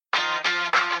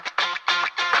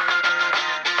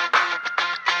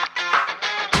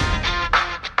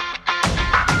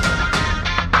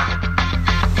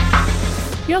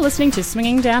You're listening to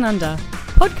Swinging Down Under,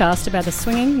 podcast about the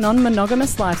swinging,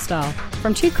 non-monogamous lifestyle.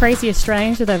 From two crazy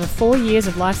Australians with over 4 years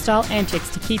of lifestyle antics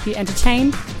to keep you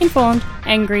entertained, informed,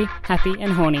 angry, happy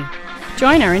and horny.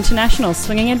 Join our international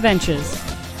swinging adventures.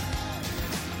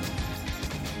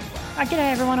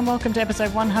 G'day everyone and welcome to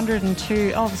episode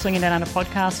 102 of the Swinging Down Under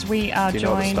podcast. We are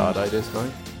joined... Do you know what a star date is,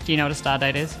 mate? Do you know what a star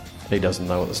date is? He doesn't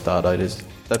know what the star date is.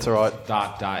 That's all right.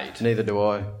 Start date. Neither do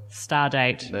I. Star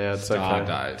date. Yeah, it's Star okay.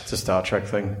 date. It's a Star Trek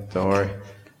thing. Don't worry.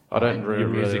 I don't Your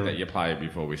music really... that you play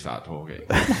before we start talking.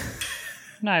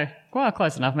 No, well,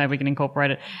 close enough. Maybe we can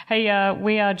incorporate it. Hey,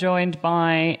 we are joined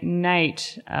by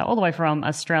Nate, all the way from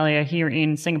Australia, here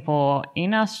in Singapore,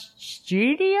 in our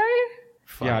studio.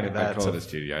 Yeah, I call it a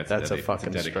studio. That's a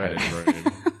fucking dedicated stretch. room.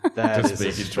 That Just is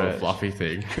a speaking to a stretch. fluffy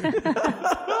thing.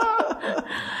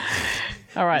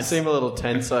 All right. You seem a little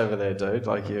tense over there, dude.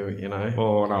 Like you know.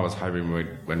 Well, and I was hoping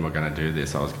when we're going to do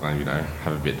this, I was going to,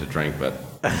 have a bit to drink, but...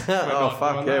 Oh,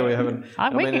 fuck yeah, we haven't...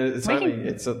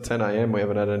 It's at 10 a.m. We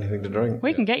haven't had anything to drink.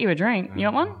 We can get you a drink. You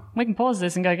want one? We can pause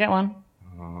this and go get one.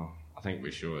 Oh, I think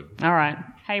we should. All right.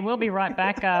 Hey, we'll be right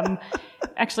back.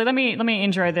 Actually, let me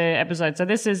intro the episode. So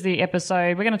this is the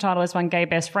episode. We're going to title this one "Gay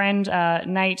Best Friend."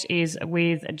 Nate is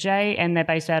with Jay, and they're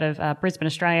based out of Brisbane,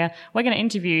 Australia. We're going to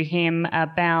interview him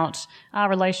about our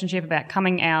relationship, about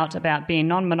coming out, about being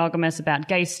non-monogamous, about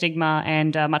gay stigma,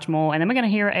 and much more. And then we're going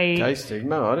to hear a Gay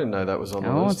stigma? I didn't know that was on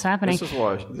the list. Oh, it's happening.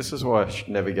 This is why I should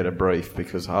never get a brief,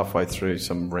 because halfway through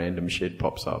some random shit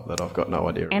pops up that I've got no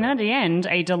idea And about. at the end,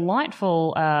 a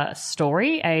delightful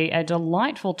story, a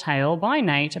delightful tale by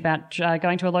Nate about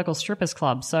going to a local strippers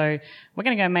club. So we're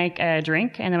going to go make a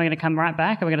drink, and then we're going to come right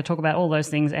back, and we're going to talk about all those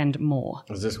things and more.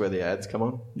 Is this where the ads come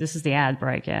on? This is the ad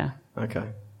break, yeah. Okay.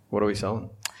 What are we selling?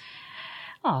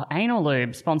 Oh, anal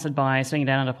lube, sponsored by Swinging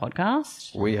Down Under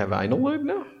podcast. We have anal lube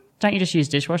now? Don't you just use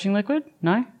dishwashing liquid?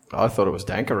 No? I thought it was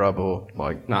Danker rub or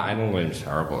like... No, anal lube's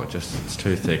terrible. It's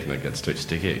too thick and it gets too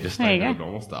sticky. Just There you stay go. with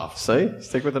normal stuff. See?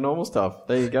 Stick with the normal stuff.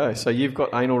 There you go. So you've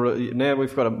got now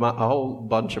we've got a whole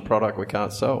bunch of product we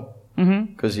can't sell.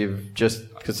 Mm-hmm. Because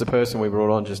because the person we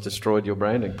brought on just destroyed your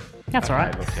branding. That's all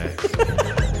right. Okay.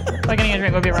 We're going to get a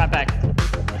drink. We'll be right back.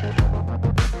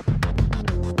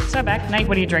 So back. Nate,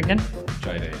 what are you drinking?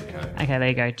 JD and Co. Okay, there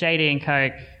you go. JD and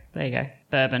Coke. There you go.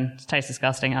 Bourbon. It tastes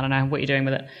disgusting. I don't know what you're doing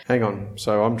with it. Hang on.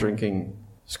 So I'm drinking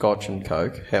Scotch and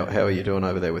Coke. How are you doing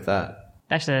over there with that?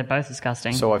 Actually, they're both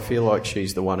disgusting. So I feel like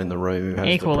she's the one in the room who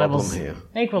has the problem here.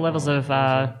 Equal levels of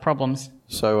problems.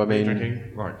 So, I mean...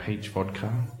 Drinking like peach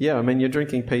vodka. Yeah, I mean, you're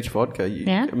drinking peach vodka.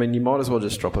 Yeah. I mean, you might as well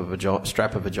just strap a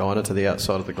vagina to the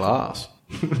outside of the glass.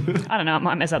 I don't know. It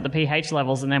might mess up the pH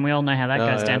levels, and then we all know how that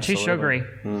goes down. Absolutely. Too sugary.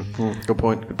 Mm-hmm. Good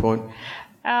point.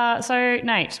 So,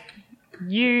 Nate,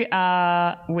 you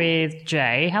are with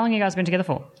Jay. How long have you guys been together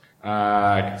for?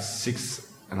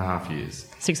 6.5 years.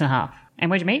 6.5. And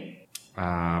where'd you meet?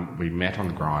 We met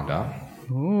on Grindr.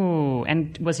 Ooh,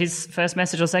 and was his first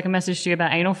message or second message to you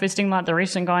about anal fisting like the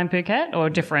recent guy in Phuket, or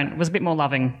different? Was a bit more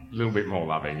loving? A little bit more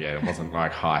loving, yeah. It wasn't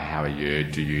like, hi, how are you?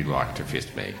 Do you like to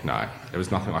fist me? No, it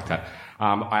was nothing like that.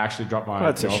 I actually dropped my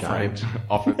That's a girlfriend shame.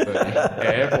 off at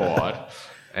the airport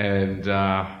and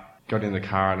got in the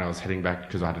car, and I was heading back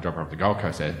because I had to drop her off at the Gold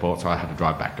Coast airport, so I had to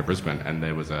drive back to Brisbane, and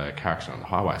there was a car accident on the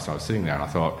highway. So I was sitting there and I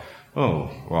thought, oh,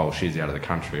 well, she's out of the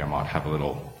country. I might have a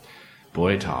little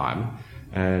boy time.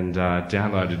 And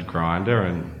downloaded Grindr,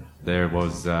 and there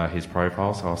was his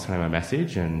profile, so I sent him a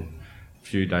message, and a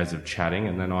few days of chatting,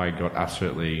 and then I got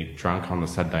absolutely drunk on the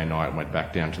Saturday night and went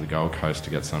back down to the Gold Coast to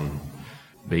get some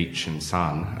beach and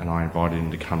sun, and I invited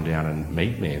him to come down and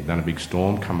meet me. And then a big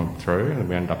storm come through, and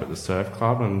we ended up at the surf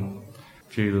club, and a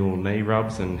few little knee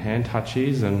rubs and hand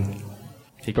touchies, and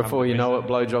he Before you know it,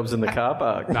 blowjobs in the car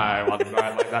park. No, it wasn't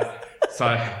like that. So,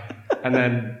 and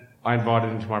then I invited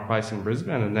him to my place in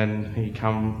Brisbane, and then he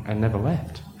come and never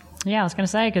left. Yeah, I was going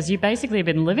to say, because you basically have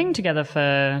been living together for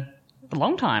a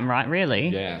long time, right, really?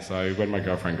 Yeah, so when my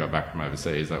girlfriend got back from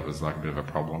overseas, that was like a bit of a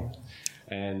problem.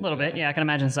 And A little bit, yeah, I can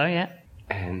imagine so, yeah.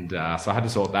 And so I had to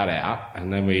sort that out,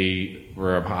 and then we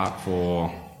were apart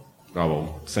for,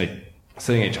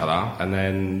 seeing each other, and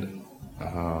then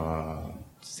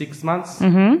 6 months,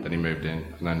 then he moved in,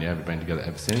 and then we've been together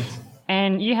ever since.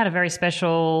 And you had a very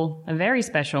special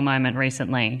moment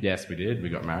recently. Yes, we did. We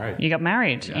got married. You got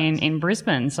married in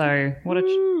Brisbane. So what a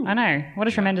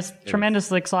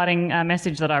tremendously exciting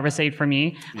message that I received from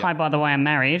you. Yeah. Hi, by the way, I'm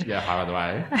married. Yeah, hi, by the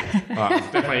way. It's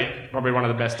definitely probably one of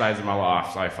the best days of my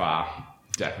life so far.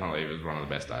 Definitely, it was one of the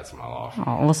best dates of my life. Oh,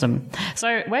 awesome.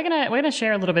 So we're gonna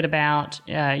share a little bit about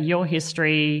your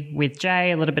history with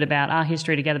Jay, a little bit about our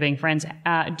history together being friends.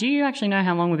 Do you actually know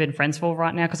how long we've been friends for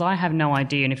right now? Because I have no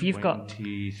idea. And if you've got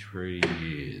 23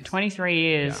 years. 23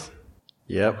 years.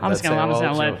 Yeah. Yep. I'm just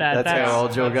gonna let that. That's how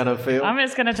old you're gonna feel. I'm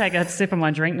just gonna take a sip of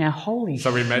my drink now. Holy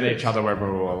So we met shit. each other when we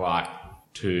were like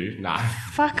 2. No.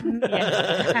 Fuck me.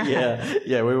 Yeah.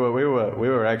 Yeah. We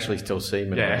were actually still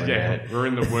semen. Yeah. We're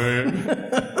in the womb.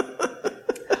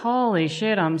 Holy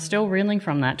shit, I'm still reeling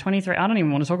from that. 23. I don't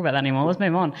even want to talk about that anymore. Let's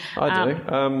move on. I do.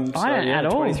 I don't at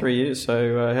all. 23 years.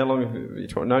 So how long have you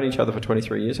known each other for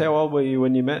 23 years? How old were you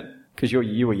when you met? Because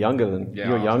you were younger than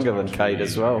Kate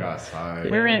as well. Younger, so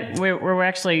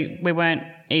We weren't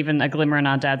even a glimmer in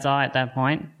our dad's eye at that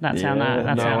point. That's how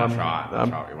That's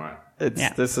right, we weren't.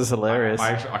 This is hilarious.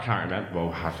 I can't remember.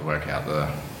 We'll have to work out the...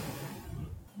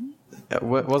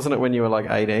 Wasn't it when you were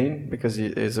like 18? Because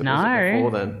was it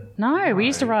before then? No, we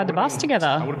used to ride the bus I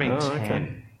together. would have been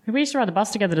 10. We used to ride the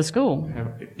bus together to school.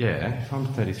 Yeah, if I'm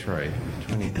 33,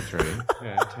 23.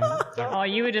 Yeah, 10. Oh,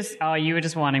 you were just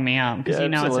winding me up because Yeah, you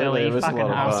know it's absolutely. early. It was a fucking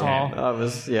lot of fun. asshole. I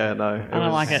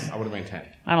don't like it. I would have been 10.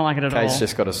 I don't like it at all. Kate's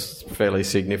just got a fairly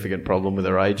significant problem with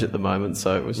her age at the moment,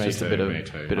 so it was Me just too, a bit me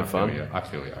of fun. I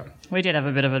feel you. We did have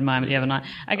a bit of a moment the other night.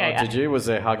 Okay. Did you? Was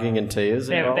there hugging and tears?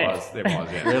 There There was,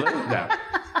 yeah. Really? Yeah.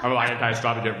 I'm like, okay, it's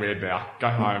starting to get weird now. Go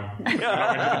home. Go into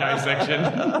the gay section.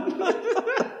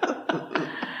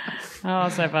 Oh,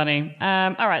 so funny.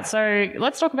 All right, so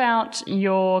let's talk about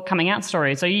your coming out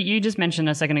story. So you just mentioned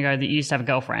a second ago that you used to have a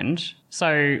girlfriend.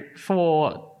 So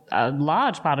for a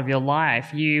large part of your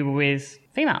life, you were with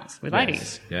females, with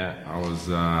ladies. Yeah, I was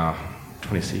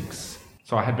 26.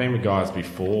 So I had been with guys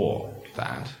before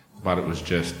that, but it was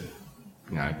just,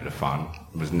 a bit of fun.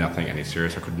 It was nothing any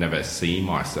serious. I could never see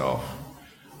myself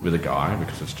with a guy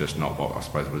because it's just not what I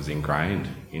suppose was ingrained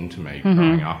into me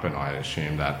growing up, and I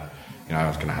assumed that I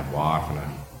was going to have a wife and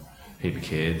a heap of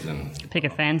kids and pick a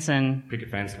fence,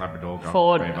 Labrador,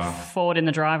 Ford in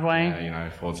the driveway. Yeah,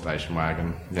 Ford station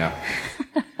wagon. Yeah.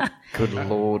 Good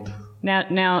Lord.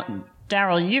 Now,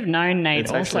 Daryl, you've known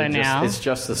Nate It's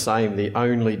just the same. The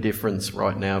only difference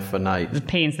right now for Nate is a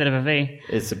P instead of a V.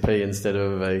 It's a P instead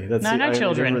of a V. That's the no only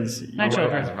children. difference. No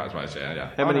children.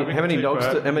 How many dogs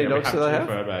do they have?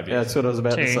 Yeah, that's what I was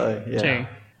about to say. Yeah. 2.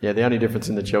 Yeah, the only difference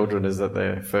in the children is that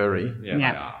they're furry. Yeah, they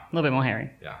are. A little bit more hairy.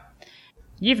 Yeah.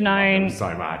 You've known...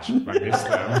 so much. I miss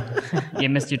them. You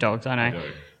missed your dogs, I know. I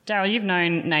do. Daryl, you've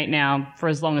known Nate now for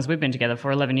as long as we've been together,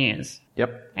 for 11 years.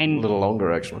 Yep. And a little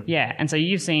longer, actually. Yeah, and so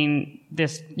you've seen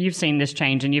this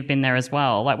change and you've been there as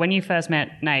well. Like when you first met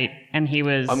Nate and he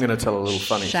was... I'm going to tell a little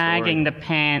funny story. Shagging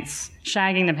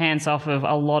the pants off of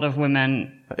a lot of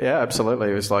women. Yeah,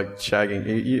 absolutely. It was like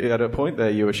shagging. You, at a point there,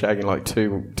 you were shagging like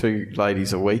two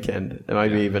ladies a weekend, and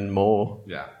maybe even more.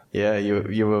 Yeah. Yeah,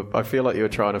 you were. I feel like you were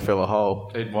trying to fill a hole.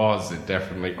 It was. It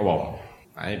definitely. Well,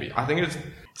 maybe. I think it's.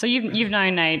 So you've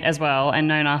known Nate as well and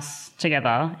known us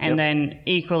together, and then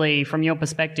equally from your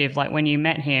perspective, like when you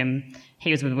met him,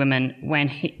 he was with women.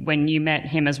 When you met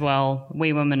him as well,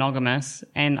 we were monogamous,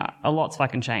 and a lot's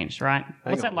fucking changed, right?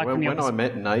 What's that like from your perspective?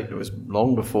 When I met Nate, it was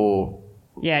long before.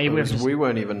 Yeah, we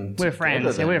weren't even. We were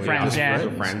friends. Yeah, we were friends. We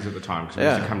were friends at the time because we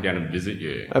used to come down and visit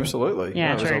you. Absolutely.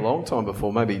 Yeah, it was a long time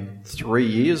before, maybe 3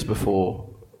 years before,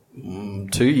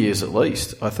 2 years at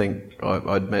least. I think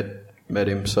I'd met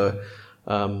him. So.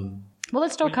 Well,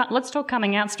 let's talk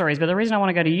coming out stories. But the reason I want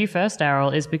to go to you first,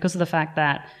 Daryl, is because of the fact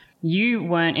that you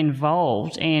weren't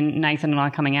involved in Nathan and I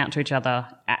coming out to each other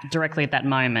directly at that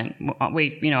moment.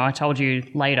 I told you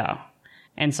later.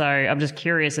 And so I'm just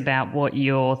curious about what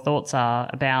your thoughts are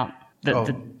about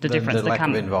the difference. The lack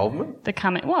of involvement?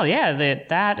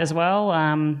 That as well.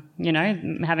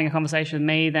 Having a conversation with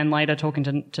me, then later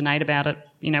talking to Nate about it.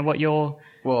 What your...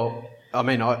 Well, I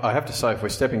mean, I have to say, if we're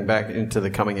stepping back into the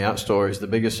coming out stories, the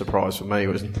biggest surprise for me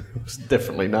was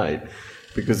definitely Nate.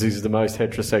 Because he's the most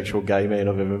heterosexual gay man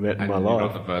I've ever met in my life. You're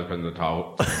not the first person to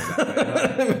tell.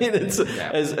 I mean, it's... So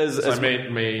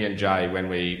me and Jay, when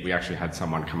we actually had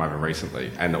someone come over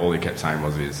recently, and all he kept saying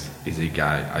was, is he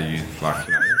gay? Are you,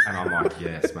 And I'm like,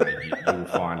 yes, mate, you'll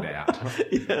find out.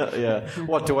 Yeah.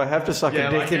 What, do I have to suck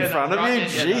a dick in front of you? Right.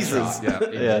 Jesus.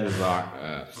 Right. Yeah. He was like...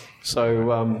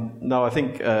 So, no, I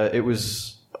think it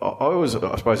was... I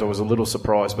suppose I was a little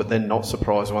surprised, but then not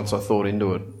surprised once I thought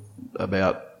into it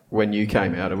about... When you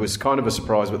came out, it was kind of a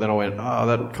surprise, but then I went,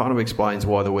 that kind of explains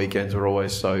why the weekends were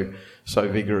always so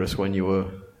vigorous when you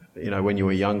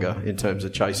were younger in terms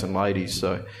of chasing ladies.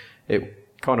 So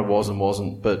it kind of was and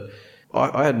wasn't, but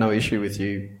I had no issue with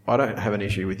you. I don't have an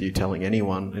issue with you telling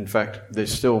anyone. In fact,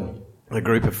 there's still a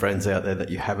group of friends out there that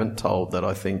you haven't told that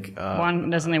I think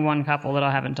there's only one couple that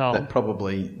I haven't told. That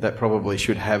probably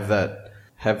should have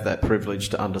that privilege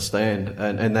to understand,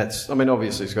 and that's, I mean,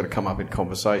 obviously it's got to come up in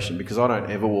conversation, because I don't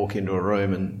ever walk into a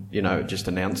room and, you know, just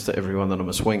announce to everyone that I'm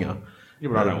a swinger. Yeah,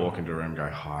 but I don't walk into a room and go,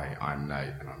 "Hi, I'm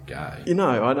Nate and I'm gay." You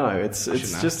know, I know. It's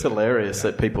just hilarious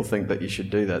that people think that you should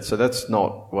do that. So that's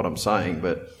not what I'm saying,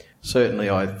 but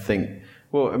certainly I think,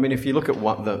 well, I mean, if you look at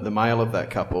the male of that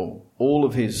couple, all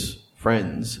of his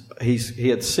friends, he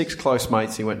had 6 close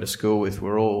mates he went to school with,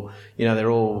 were all, you know, they're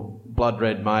all blood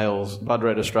red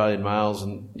Australian males,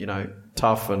 and, you know,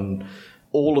 tough, and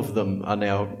all of them are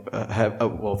now,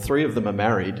 3 of them are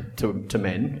married to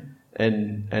men,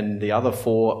 and the other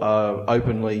 4 are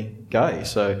openly gay.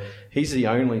 So he's the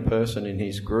only person in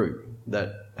his group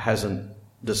that hasn't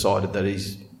decided that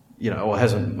he's, you know, or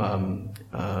hasn't...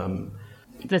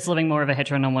 that's living more of a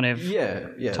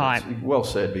heteronormative type. Well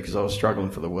said, because I was struggling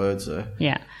for the words there.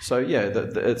 Yeah. So,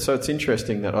 yeah, so it's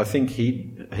interesting that I think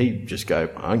he'd just go,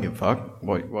 "I don't give a fuck.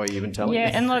 Why are you even telling me?" Yeah,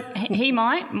 and look, he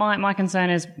might. My concern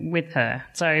is with her.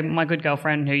 So my good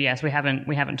girlfriend, who, yes, we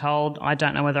haven't told. I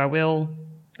don't know whether I will.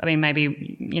 I mean,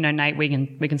 maybe, you know, Nate, we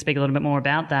can speak a little bit more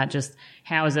about that. Just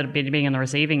how is it being on the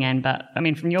receiving end? But I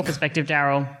mean, from your perspective,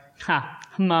 Daryl,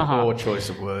 poor choice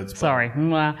of words. Sorry,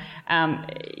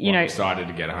 you know, excited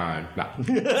to get home. No.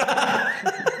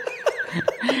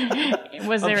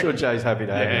 I'm sure Jay's happy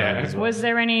to have you on as well. Was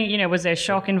there any, you know, was there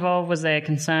shock involved? Was there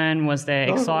concern? Was there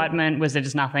excitement? Was there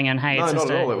just nothing? And hey, it's not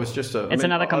just at all. It was just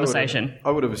another conversation.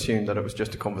 I would have assumed that it was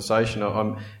just a conversation.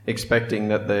 I'm expecting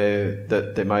that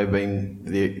there may have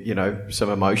been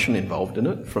some emotion involved in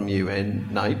it from you and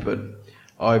Nate, but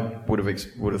I would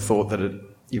have thought that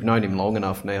you've known him long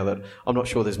enough now that I'm not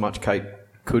sure there's much Kate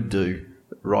could do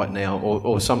right now,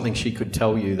 or something she could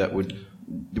tell you that would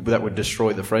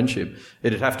destroy the friendship.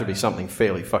 It'd have to be something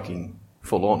fairly fucking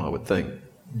full on, I would think.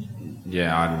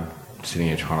 Yeah, I'm sitting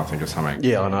here trying to think of something.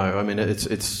 Yeah, I know. I mean,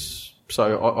 it's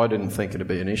so I didn't think it'd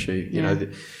be an issue. You know,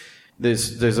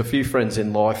 there's a few friends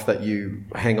in life that you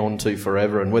hang on to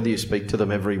forever, and whether you speak to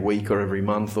them every week or every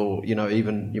month, or, you know,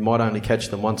 even you might only catch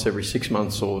them once every 6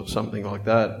 months or something like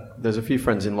that. There's a few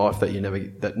friends in life that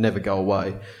that never go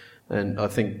away, and I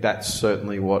think that's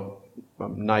certainly what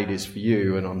Nate is for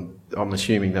you, and I'm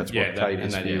assuming that's what Kate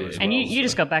is for you as well. And you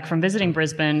just got back from visiting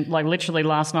Brisbane, like literally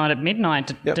last night at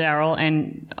midnight, Daryl,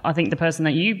 and I think the person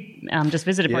that you just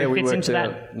visited probably fits into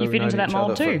that. You fit into that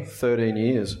mould too. For 13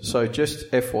 years. So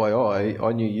just FYI,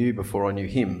 I knew you before I knew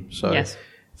him. So yes.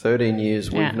 13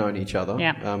 years we've known each other,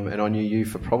 and I knew you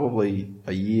for probably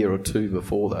a year or 2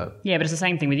 before that. Yeah, but it's the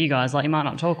same thing with you guys. Like, you might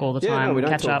not talk all the time. Yeah, no, we don't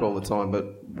catch talk up all the time, but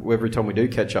every time we do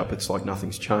catch up, it's like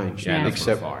nothing's changed. Yeah,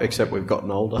 except we've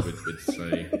gotten older.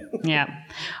 Yeah.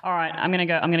 All right, I'm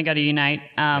gonna go to you, Nate.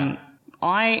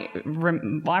 I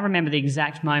remember the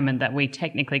exact moment that we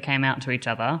technically came out to each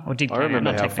other, or did. I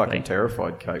remember how technically. fucking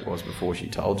terrified Kate was before she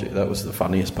told you. That was the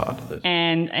funniest part of it.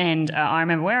 And I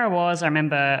remember where I was. I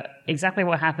remember exactly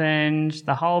what happened,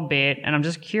 the whole bit, and I'm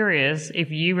just curious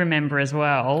if you remember as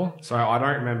well. So I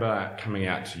don't remember coming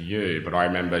out to you, but I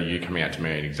remember you coming out to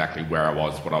me and exactly where I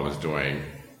was, what I was doing,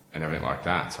 and everything like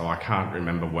that. So I can't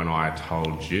remember when I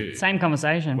told you. Same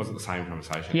conversation. Was it the same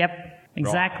conversation? Yep.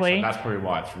 Exactly. Right. So that's probably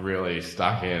why it's really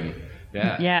stuck in.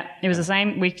 Yeah. Yeah, it was the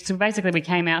same. So basically we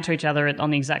came out to each other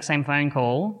on the exact same phone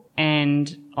call,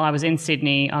 and I was in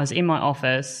Sydney, I was in my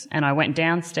office, and I went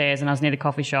downstairs and I was near the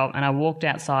coffee shop, and I walked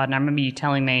outside, and I remember you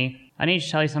telling me, "I need to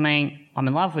tell you something. I'm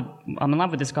in love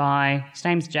with this guy. His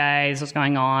name's Jay. This is what's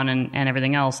going on," and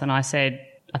everything else. And I said,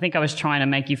 I think I was trying to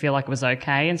make you feel like it was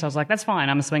okay, and so I was like, "That's fine.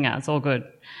 I'm a swinger. It's all good.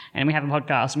 And we have a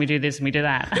podcast, and we do this and we do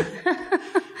that."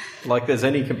 Like there's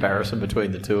any comparison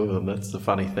between the two of them. That's the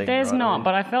funny thing. There's right? not,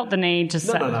 but I felt the need to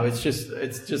say... No. It's just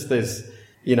there's,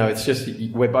 you know, it's just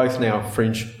we're both now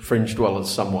fringe dwellers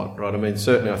somewhat, right? I mean,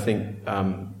 certainly I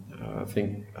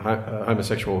think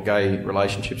homosexual or gay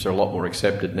relationships are a lot more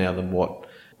accepted now than what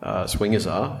swingers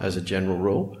are as a general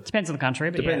rule. Depends on the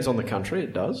country. But Depends on the country,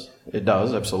 it does,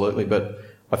 absolutely. But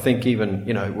I think even,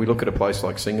 you know, we look at a place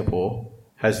like Singapore.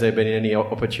 Has there been any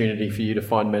opportunity for you to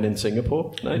find men in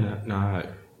Singapore? No.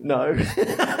 No.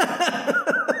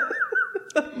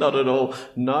 Not at all.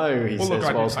 No, he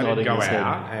says whilst nodding his head. I did go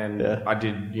out, and I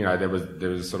did, you know, there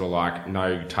was sort of like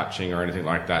no touching or anything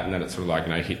like that, and then it's sort of like,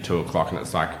 you know, hit 2 o'clock and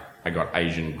it's like I got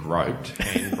Asian groped,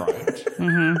 hand groped.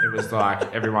 It was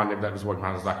like everyone that was walking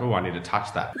around was like, "Oh, I need to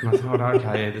touch that." And I thought,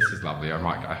 okay, this is lovely. I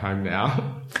might go home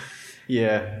now.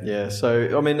 Yeah.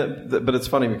 So, I mean, but it's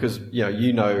funny because,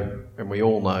 you know, and we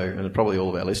all know, and probably all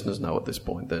of our listeners know at this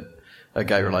point, that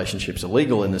gay relationships are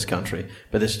legal in this country,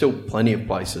 but there's still plenty of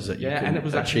places that you can achieve that. Yeah, and it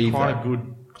was actually quite a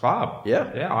good club.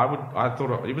 Yeah. I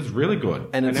thought it was really good.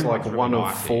 And it's like everyone's one really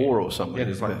of nice 4 here. or something. Yeah,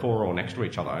 there's like 4 all next to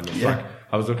each other. And it's like,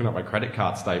 I was looking at my credit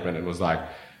card statement and it was like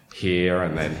here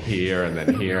and then here and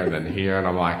then here and then here. And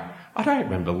I'm like, I don't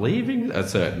remember leaving a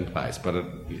certain place, but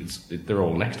they're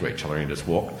all next to each other and you just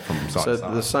walk from side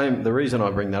to side. The reason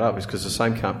I bring that up is because the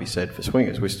same can't be said for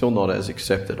swingers. We're still not as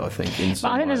accepted, I think, in some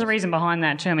But I think ways. there's a reason behind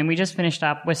that too. I mean, we just finished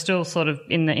up. We're still sort of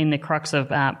in the crux of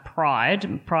Pride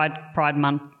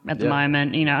Month at the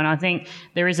moment, and I think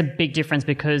there is a big difference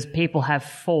because people have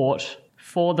fought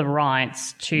for the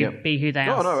rights to be who they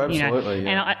are. Oh, no, absolutely.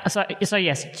 And so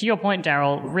yes, to your point,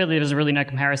 Daryl, really, there's really no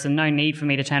comparison, no need for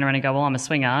me to turn around and go, well, I'm a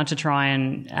swinger, to try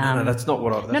and... no, that's not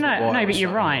what I... No, but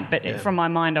you're right. But from my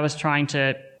mind, I was trying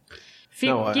to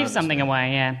give something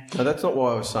away, No, that's not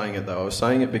why I was saying it, though. I was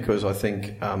saying it because I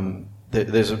think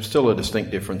there's still a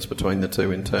distinct difference between the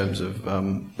two in terms of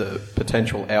the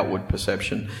potential outward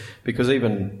perception. Because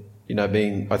even,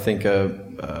 being, I think,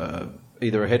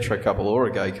 either a hetero couple or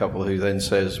a gay couple who then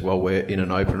says, well, we're in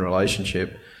an open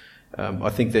relationship,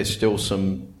 I think there's still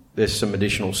some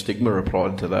additional stigma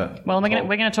applied to that. Well, we're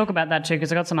going to talk about that too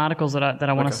because I got some articles that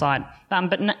I want to cite.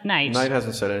 But Nate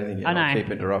hasn't said anything yet. I keep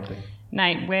interrupting.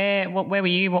 Nate, where were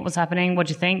you? What was happening? What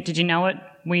did you think? Did you know it?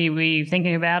 Were you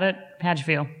thinking about it? How'd you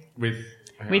feel?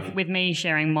 With me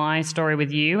sharing my story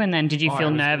with you, and then did you feel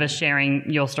nervous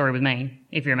sharing your story with me,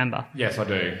 if you remember? Yes, I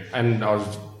do. And I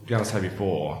was going to say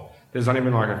before, there's only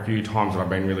been like a few times that I've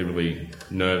been really, really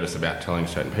nervous about telling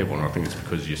certain people, and I think it's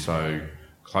because you're so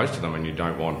close to them and you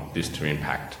don't want this to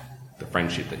impact the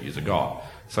friendship that you've got.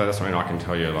 So that's something I can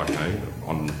tell you,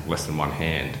 on less than one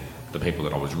hand, the people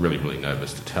that I was really, really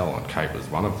nervous to tell, and Kate was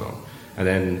one of them. And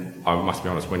then, I must be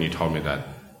honest, when you told me that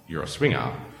you're a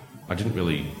swinger, I didn't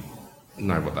really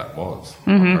know what that was.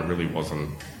 Mm-hmm. I really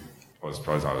wasn't... I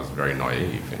suppose I was very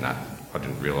naive in that. I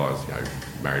didn't realise,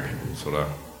 married people sort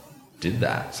of did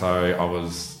that. So I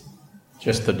was...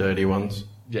 Just the dirty ones.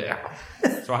 Yeah.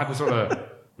 So I had to sort of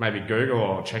maybe Google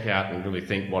or check out and really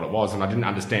think what it was, and I didn't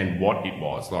understand what it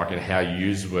was, and how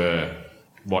yous were,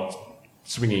 what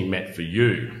swinging meant for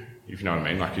you, if you know what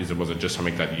I mean. Was it just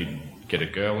something that you'd get a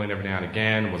girl in every now and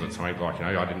again? Was it something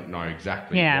I didn't know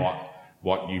exactly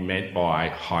what you meant by,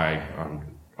 hi,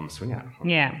 I'm a swinger.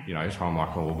 Yeah. So I'm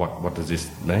like, well, what does this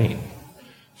mean?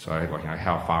 So,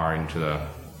 how far into the...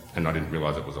 And I didn't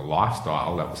realise it was a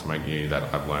lifestyle. That was something new that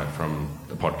I've learned from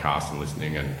the podcast and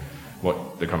listening and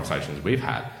what the conversations we've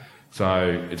had.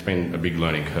 So it's been a big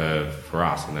learning curve for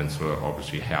us, and then sort of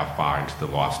obviously how far into the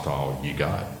lifestyle you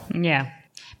go. Yeah.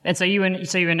 And so you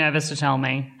were nervous to tell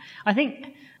me. I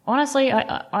think, honestly,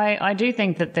 I do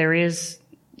think that there is...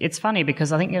 It's funny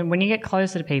because I think when you get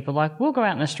closer to people, we'll go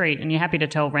out in the street and you're happy to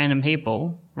tell random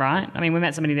people, right? I mean, we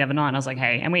met somebody the other night and I was like,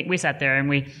 hey, and we sat there and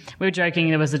we were joking.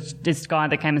 There was this guy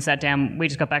that came and sat down. We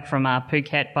just got back from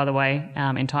Phuket, by the way,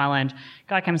 in Thailand.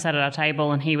 Guy came and sat at our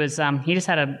table and he just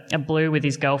had a blue with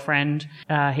his girlfriend.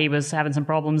 He was having some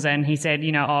problems and he said,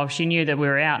 she knew that we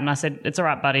were out. And I said, it's all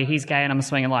right, buddy. He's gay and I'm a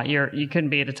swinger. You couldn't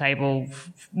be at a table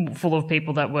full of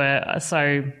people that were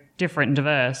so different and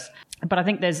diverse. But I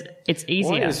think it's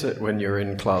easier. Why is it when you're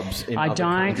in clubs in other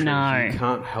don't countries, know. You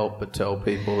can't help but tell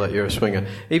people that you're a swinger?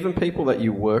 Even people that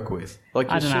you work with. You're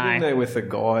sitting there with a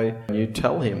guy and you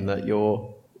tell him that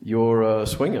you're a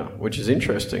swinger, which is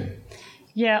interesting.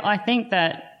 Yeah, I think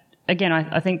that... Again,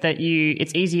 I think that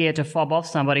it's easier to fob off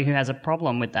somebody who has a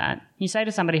problem with that. You say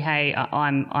to somebody, hey,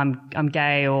 I'm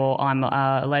gay, or I'm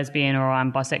a lesbian, or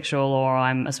I'm bisexual, or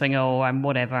I'm a swinger, or I'm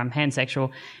whatever, I'm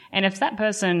pansexual. And if that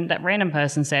random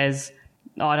person says,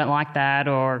 oh, I don't like that,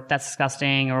 or that's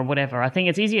disgusting, or whatever, I think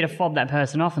it's easier to fob that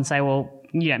person off and say, well,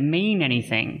 you don't mean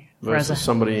anything. Versus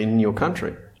somebody in your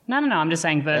country. No, I'm just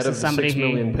saying versus somebody who... Out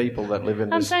of the 6 million people that live on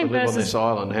this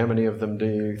island, how many of them do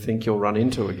you think you'll run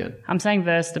into again? I'm saying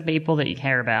versus the people that you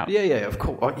care about. Yeah, of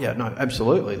course. Yeah, no,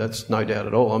 absolutely. That's no doubt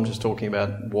at all. I'm just talking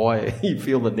about why you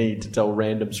feel the need to tell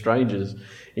random strangers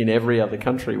in every other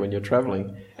country when you're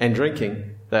travelling and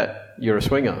drinking that you're a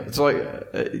swinger. It's like,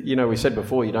 we said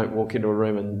before, you don't walk into a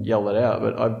room and yell that out,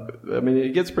 but I mean,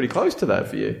 it gets pretty close to that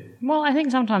for you. Well, I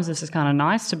think sometimes this is kind of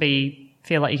nice to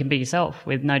feel like you can be yourself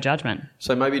with no judgment.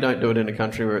 So maybe don't do it in a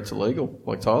country where it's illegal,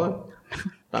 like Thailand.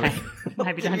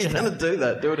 Maybe don't if you're going to do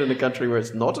that, do it in a country where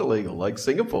it's not illegal, like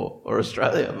Singapore or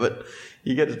Australia. But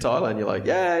you get to Thailand, you're like,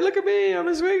 yeah, look at me, I'm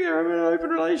a swinger, I'm in an open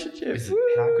relationship.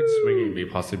 How could swinging be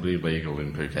possibly legal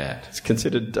in Phuket? It's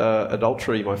considered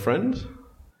adultery, my friend.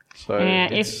 So I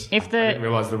didn't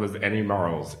realise there was any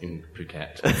morals in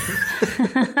Phuket.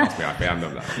 Trust me, I found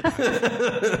them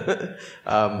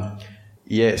though.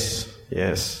 Yes.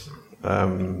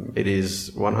 It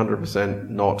is 100%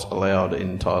 not allowed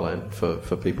in Thailand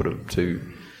for people to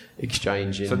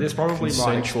exchange in So this probably might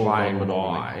consensual explain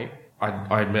non-monogamy. why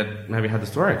I maybe had the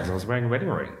story because I was wearing a wedding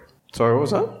ring. Sorry, what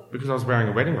was that? Because I was wearing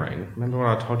a wedding ring. Remember what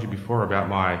I told you before about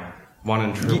my one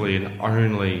and truly and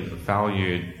only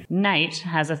valued... Nate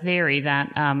has a theory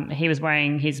that he was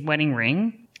wearing his wedding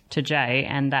ring to Jay,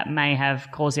 and that may have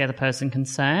caused the other person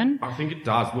concern. I think it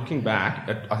does. Looking back,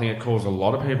 I think it caused a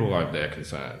lot of people over there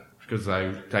concern because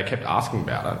they kept asking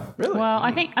about it. Really? Well,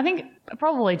 I think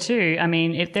probably too. I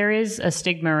mean, if there is a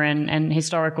stigma and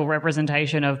historical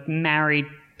representation of married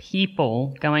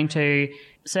people going to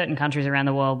certain countries around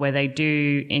the world where they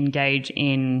do engage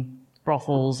in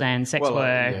brothels and sex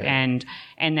work, and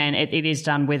then it is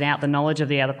done without the knowledge of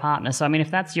the other partner. So, I mean, if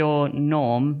that's your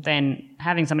norm, then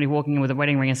having somebody walking in with a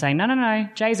wedding ring and saying, no,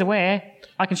 Jay's aware.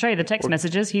 I can show you the text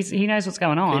messages. He knows what's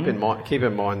going on. Keep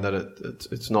in mind that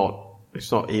it's not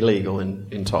illegal in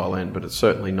Thailand, but it's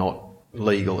certainly not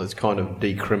legal. It's kind of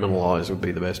decriminalised would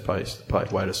be the best way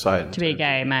to say it. To be a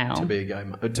gay male. To be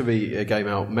a gay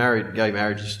male. Gay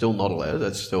marriage is still not allowed.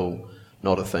 That's still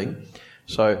not a thing.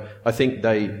 So I think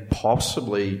they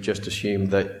possibly just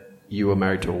assumed that you were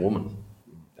married to a woman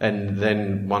and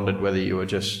then wondered whether you were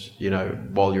just,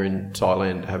 while you're in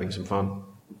Thailand having some fun.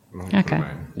 Okay,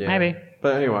 maybe.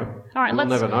 But anyway, all right, we'll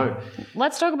never know.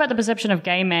 Let's talk about the perception of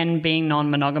gay men being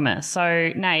non-monogamous.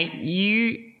 So, Nate,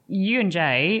 you and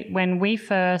Jay, when you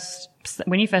first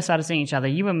started seeing each other,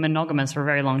 you were monogamous for a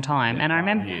very long time. And I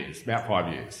remember... About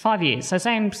 5 years. 5 years. So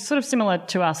sort of similar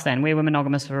to us then. We were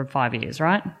monogamous for 5 years,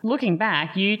 right? Looking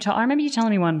back, I remember you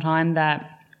telling me one time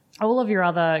that all of your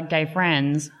other gay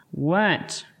friends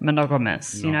weren't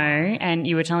monogamous, and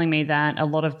you were telling me that a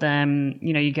lot of them,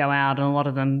 you go out and a lot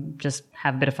of them just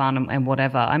have a bit of fun and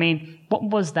whatever. I mean, what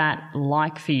was that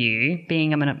like for you,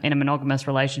 being in a monogamous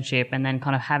relationship and then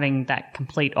kind of having that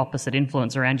complete opposite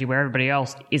influence around you where everybody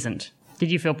else isn't? Did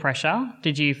you feel pressure?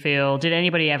 Did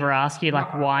anybody ever ask you,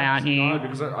 why aren't you? No,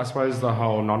 because I suppose the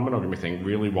whole non-monogamy thing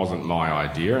really wasn't my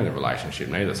idea in the relationship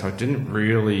neither, so it didn't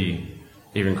really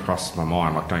even crossed my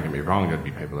mind. Don't get me wrong, there'd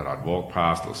be people that I'd walk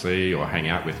past or see or hang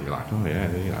out with and be like, oh yeah,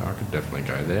 I could definitely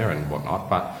go there and whatnot.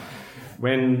 But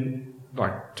when,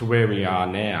 to where we are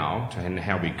now and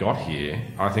how we got here,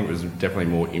 I think it was definitely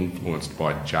more influenced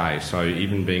by Jay. So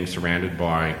even being surrounded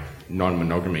by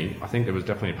non-monogamy, I think there was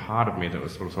definitely a part of me that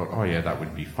was sort of thought, oh yeah, that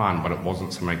would be fun, but it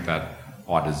wasn't something that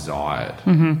I desired.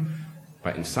 Mm-hmm.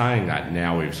 But in saying that,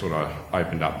 now we've sort of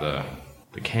opened up the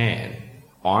can,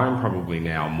 I'm probably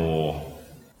now more...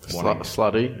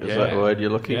 Slutty, is that the word you're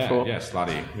looking for? Yeah,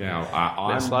 slutty.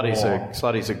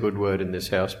 Slutty's a good word in this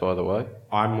house, by the way.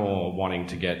 I'm more wanting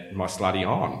to get my slutty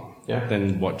on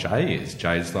than what Jay is.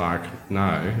 Jay's like,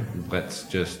 no, it's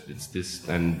this,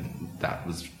 and that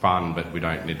was fun, but we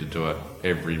don't need to do it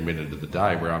every minute of the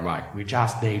day, where I'm like, we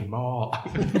just need more.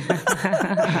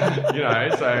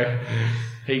 So...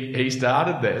 He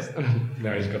started this.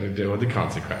 Now he's got to deal with the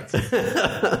consequences.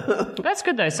 That's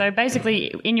good though. So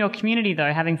basically, in your community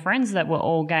though, having friends that were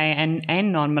all gay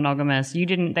and non-monogamous, they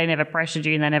never pressured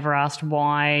you and they never asked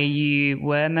why you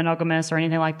were monogamous or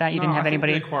anything like that? You didn't have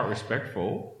anybody... they're quite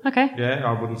respectful. Okay. Yeah,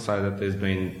 I wouldn't say that there's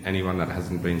been anyone that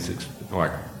hasn't been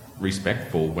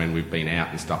respectful when we've been out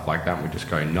and stuff like that, and we just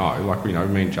go no.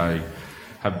 Me and Jay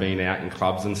have been out in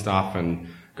clubs and stuff, and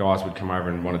guys would come over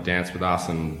and want to dance with us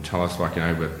and tell us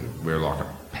we're like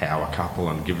a power couple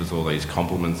and give us all these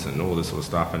compliments and all this sort of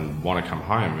stuff and want to come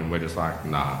home, and we're just like,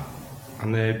 nah.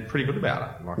 And they're pretty good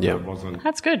about it. It wasn't...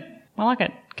 That's good. I like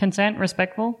it. Consent,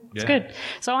 respectful. It's good.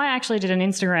 So I actually did an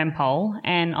Instagram poll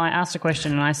and I asked a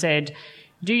question and I said,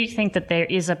 do you think that there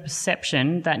is a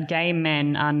perception that gay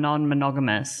men are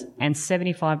non-monogamous? And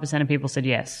 75% of people said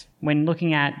yes. When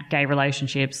looking at gay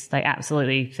relationships, they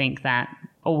absolutely think that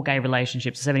all gay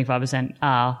relationships, 75%,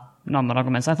 are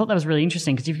non-monogamous. I thought that was really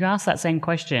interesting because if you ask that same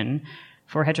question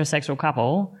for a heterosexual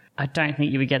couple, I don't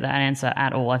think you would get that answer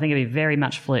at all. I think it'd be very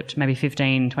much flipped, maybe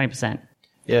 15, 20%.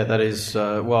 Yeah, that is...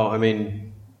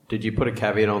 did you put a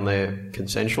caveat on there,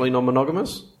 consensually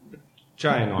non-monogamous?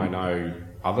 Jay and I know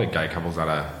other gay couples that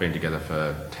have been together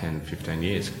for 10, 15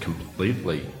 years,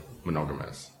 completely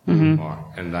monogamous.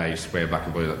 Mm-hmm. And they swear black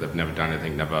and blue that they've never done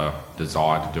anything, never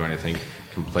desired to do anything,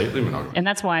 completely monogamous. And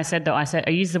that's why I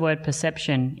used the word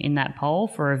perception in that poll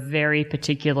for a very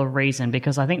particular reason,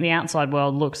 because I think the outside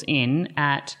world looks in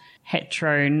at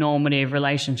heteronormative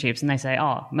relationships and they say,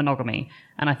 oh, monogamy.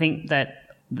 And I think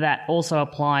that also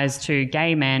applies to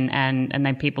gay men, and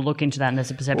then people look into that and there's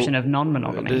a perception of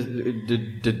non-monogamy.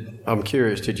 I'm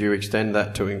curious, did you extend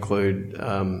that to include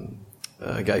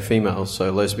gay females,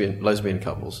 so lesbian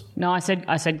couples. No, I said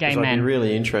gay men. I'd be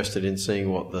really interested in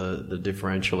seeing what the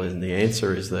differential and the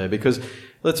answer is there, because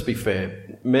let's be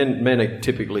fair, men are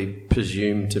typically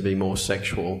presumed to be more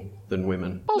sexual than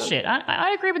women. Bullshit.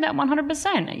 I agree with that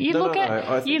 100%. You look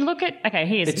at. Okay,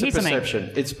 here's perception.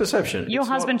 It's perception. Your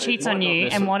husband cheats on you,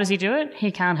 and why does he do it?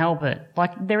 He can't help it.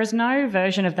 Like, there is no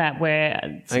version of that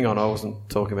where. Hang on, I wasn't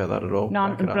talking about that at all.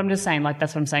 No, but I'm just saying, like,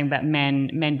 that's what I'm saying about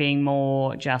men being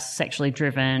more just sexually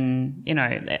driven. You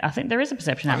know, I think there is a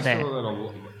perception out there.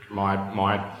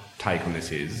 My take on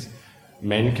this is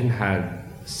men can have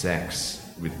sex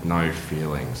with no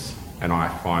feelings. And I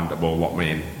find that, well, a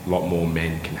lot more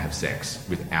men can have sex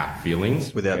without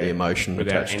feelings. Without the emotion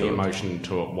attached to it. Without any emotion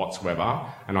to it whatsoever.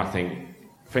 And I think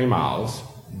females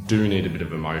do need a bit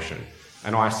of emotion.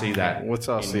 And I see that... What's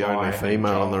us, the only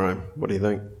female in the room? What do you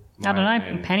think? I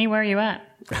don't know. Penny, where are you at?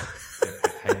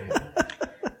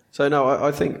 So, no,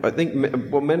 I think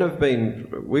men have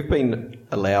been... We've been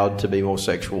allowed to be more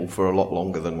sexual for a lot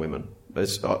longer than women.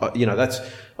 That's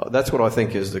what I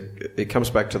think is it comes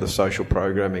back to the social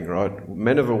programming, right?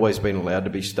 Men have always been allowed to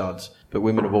be studs, but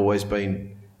women have always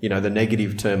been, the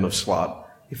negative term of slut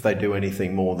if they do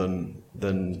anything more than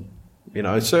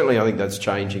certainly I think that's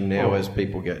changing now as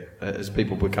people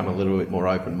become a little bit more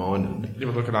open-minded.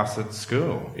 You look at us at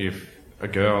school. If a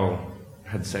girl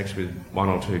had sex with one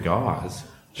or two guys,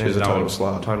 she was a total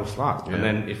slut. Total slut. Yeah. And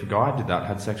then if a guy did that,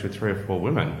 had sex with 3 or 4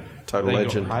 women, total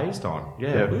legend. Got praised on.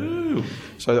 Yeah. Woo.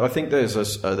 So I think there's a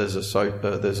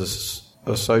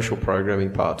social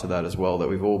programming part to that as well, that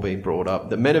we've all been brought up.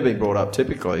 The men have been brought up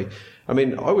typically. I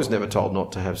mean, I was never told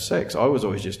not to have sex. I was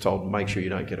always just told, make sure you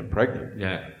don't get them pregnant.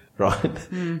 Yeah. Right.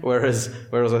 Whereas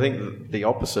I think the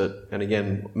opposite, and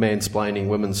again, mansplaining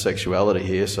women's sexuality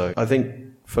here. So I think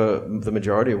for the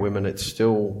majority of women, it's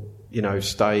still,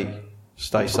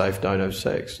 stay safe, don't have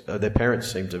sex. Their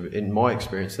parents in my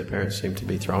experience, seem to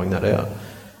be throwing that out.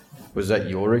 Was that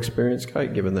your experience,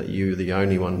 Kate, given that you're the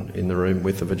only one in the room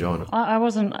with a vagina? I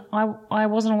wasn't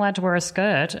allowed to wear a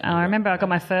skirt. I remember I got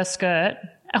my first skirt.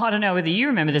 I don't know whether you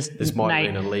remember this. This might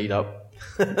have been a lead up.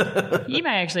 You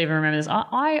may actually even remember this.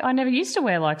 I never used to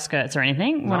wear like skirts or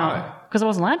anything because I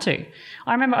wasn't allowed to.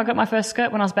 I remember I got my first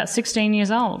skirt when I was about 16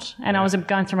 years old, and I was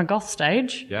going through my goth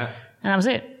stage. Yeah. And that was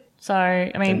it. So,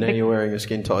 I mean... And now you're wearing a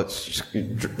skin tight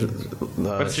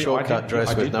shortcut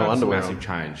dress with no underwear on. I did notice a massive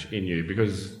change in you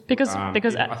because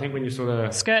I think when you sort of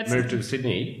moved to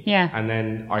Sydney, and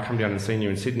then I come down and seen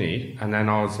you in Sydney, and then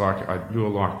I was like, you were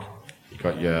like, you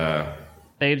got your...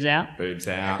 Boobs out,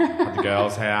 had the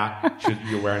girls out.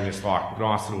 You're wearing this like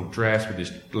nice little dress with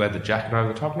this leather jacket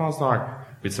over the top, and I was like,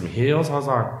 with some heels, I was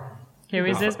like... Who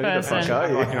is this person?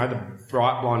 Like, the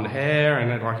bright blonde hair,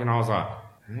 and I was like...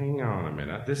 Hang on a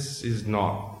minute. This is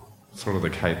not sort of the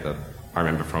Kate that I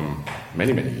remember from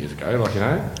many, many years ago,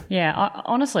 Yeah,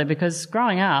 honestly, because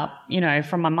growing up,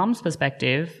 from my mum's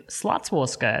perspective, sluts wore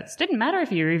skirts. Didn't matter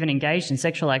if you were even engaged in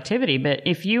sexual activity, but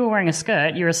if you were wearing a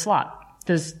skirt, you're a slut.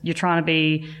 Because you're trying to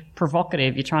be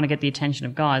provocative, you're trying to get the attention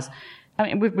of guys.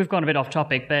 I mean, we've gone a bit off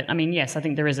topic, but I mean, yes, I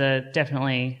think there is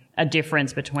definitely a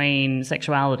difference between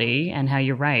sexuality and how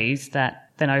you're raised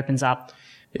that then opens up.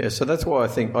 Yeah, so that's why I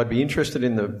think I'd be interested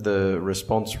in the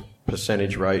response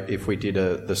percentage rate if we did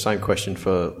the same question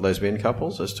for lesbian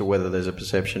couples as to whether there's a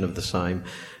perception of the same.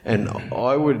 And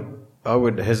I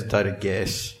would hazard a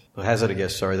guess,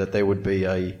 that there would be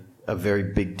a very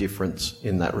big difference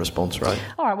in that response rate.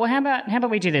 All right, well, how about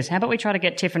we do this? How about we try to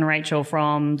get Tiff and Rachel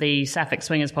from the Sapphic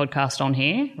Swingers podcast on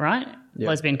here, right? Yep.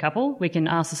 Lesbian couple. We can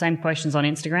ask the same questions on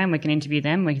Instagram. We can interview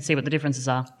them. We can see what the differences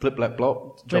are. Blip, blap,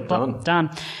 blop. Job done. Done.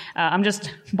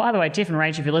 By the way, Tiff and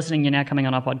Rachel, if you're listening, you're now coming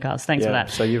on our podcast. Thanks for that.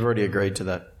 So you've already agreed to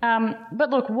that. But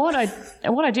look, what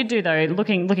I did do though,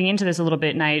 looking into this a little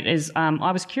bit, Nate, is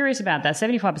I was curious about that.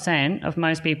 75% of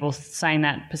most people saying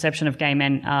that perception of gay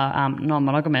men are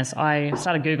non-monogamous. I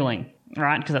started Googling.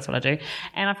 Right, because that's what I do.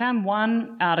 And I found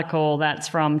one article that's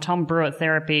from Tom Brewitt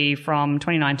Therapy from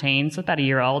 2019, so about a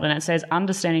year old, and it says,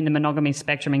 Understanding the Monogamy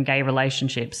Spectrum in Gay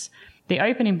Relationships. The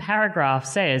opening paragraph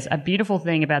says, a beautiful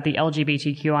thing about the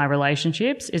LGBTQI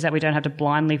relationships is that we don't have to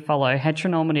blindly follow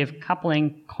heteronormative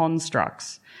coupling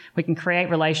constructs. We can create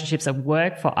relationships that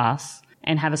work for us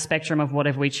and have a spectrum of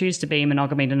whatever we choose to be,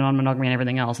 monogamy to non-monogamy and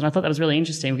everything else. And I thought that was really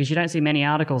interesting because you don't see many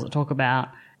articles that talk about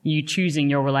you choosing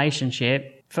your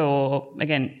relationship for,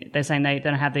 again, they're saying they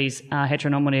don't have these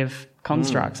heteronormative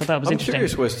constructs. I thought it was interesting. I'm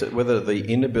curious whether the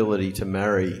inability to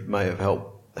marry may have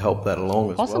helped that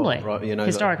along as Possibly. well. Right?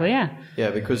 Historically, yeah.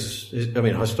 Yeah, because,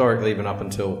 historically, even up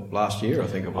until last year, I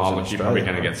think it was in Australia. You're probably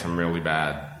going to get some really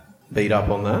bad... Beat up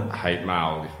on that? Hate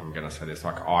mail, if I'm going to say this.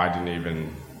 Like, I didn't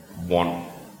even want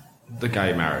the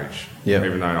gay marriage. Yeah.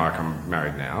 Even though I'm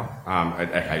married now.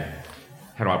 Okay,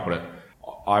 how do I put it?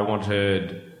 I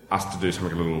wanted us to do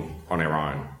something a little on our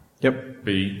own. Yep.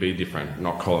 Be different,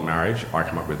 not call it marriage. I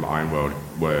come up with my own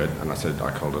word, and I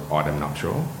called it idem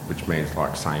nuptial, which means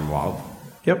like same love.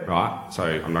 Yep. Right? So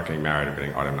I'm not getting married, I'm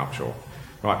getting idem nuptial.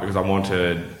 Right? Because I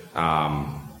wanted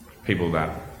people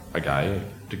that are gay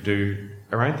to do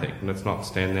their own thing. And let's not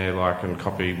stand there like and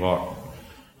copy what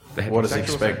is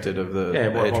expected of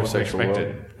the what was heterosexual expected.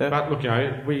 world. Yeah. But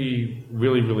look, we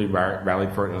really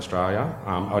rallied for it in Australia.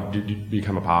 I did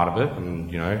become a part of it,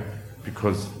 and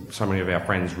because so many of our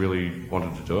friends really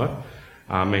wanted to do it.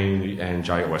 Me and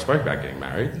Jay always spoke about getting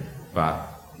married, but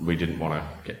we didn't want to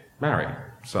get married.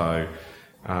 So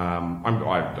I'm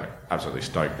absolutely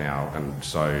stoked now, and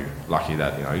so lucky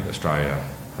that Australia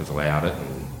has allowed it.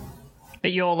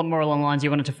 But you're more along the lines you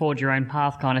wanted to forge your own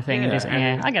path kind of thing.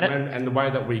 I get it. And the way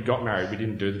that we got married, we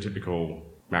didn't do the typical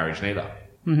marriage neither.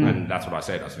 Mm-hmm. And that's what I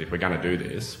said. I said, if we're going to do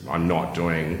this, I'm not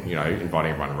doing,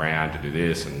 inviting everyone around to do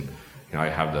this and,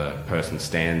 have the person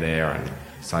stand there and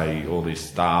say all this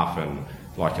stuff and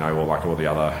all the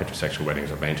other heterosexual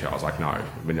weddings I've been to. I was like, no,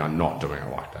 I'm not doing it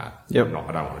like that. Yep.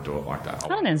 I don't want to do it like that. I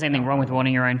don't think there's anything wrong with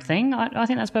wanting your own thing. I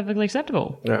think that's perfectly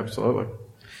acceptable. Yeah, absolutely.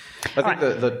 I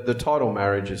think the title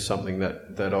marriage is something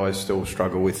that I still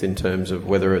struggle with in terms of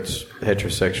whether it's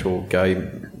heterosexual,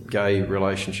 gay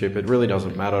relationship. It really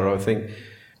doesn't matter. I think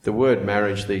the word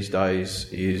marriage these days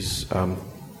is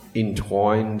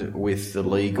entwined with the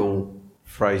legal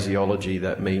phraseology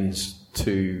that means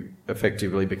to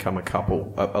effectively become a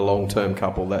couple, a long-term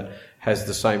couple that has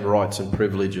the same rights and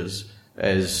privileges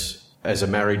as a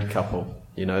married couple.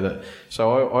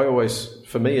 So I always,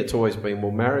 for me, it's always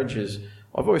been, marriage is.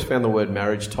 I've always found the word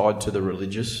marriage tied to the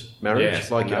religious marriage,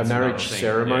 like a marriage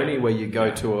ceremony where you go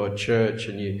to a church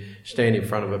and you stand in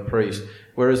front of a priest.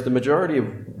 Whereas the majority of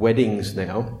weddings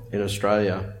now in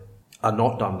Australia are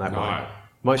not done that way.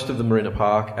 Most of them are in a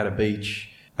park, at a beach,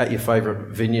 at your favourite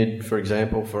vineyard, for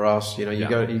example, for us. You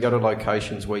go to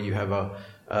locations where you have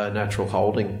a natural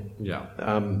holding. Yeah.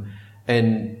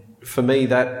 And for me,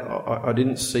 that I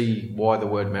didn't see why the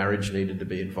word marriage needed to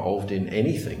be involved in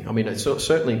anything. I mean, it's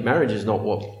certainly marriage is not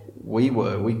what we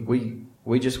were.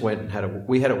 We just went and had a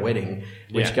wedding,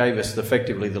 which gave us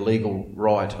effectively the legal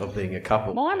right of being a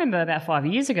couple. Well, I remember about 5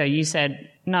 years ago you said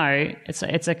no,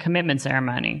 it's a commitment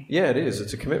ceremony. Yeah, it is.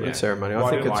 It's a commitment ceremony. Well,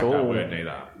 I think didn't it's like all. That word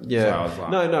neither. Yeah, so I was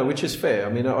like, no, which is fair. I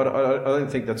mean, I don't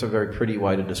think that's a very pretty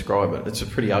way to describe it. It's a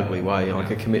pretty ugly way. Like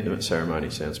a commitment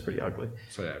ceremony sounds pretty ugly.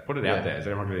 So put it out there. Has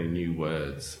anyone got any new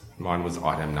words? Mine was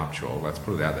idem nuptial. Let's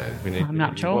put it out there. I'm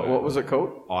nuptial. What was it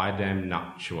called? Idem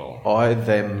nuptial.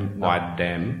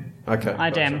 Idem. Okay.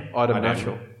 Idem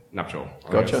nuptial. Nuptial.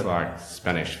 Gotcha. It's like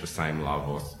Spanish for same love,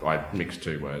 or I mixed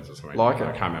two words or something. Like it.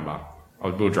 I can't remember. I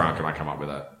was a little drunk and I come up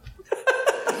with it.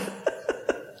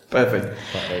 Perfect.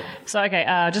 So,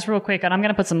 okay, just real quick, and I'm going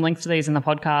to put some links to these in the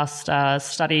podcast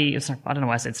study. Sorry, I don't know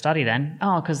why I said study then.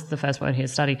 Oh, because the first word here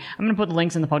is study. I'm going to put the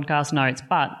links in the podcast notes,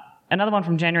 but another one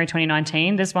from January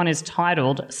 2019. This one is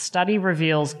titled Study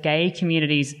Reveals Gay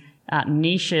Community's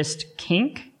Nichest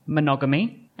Kink,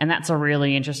 Monogamy. And that's a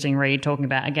really interesting read talking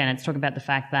about the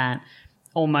fact that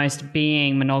almost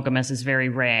being monogamous is very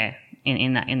rare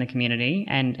in the community,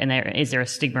 and is there a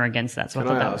stigma against that? So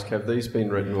Can I ask, have these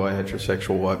been written by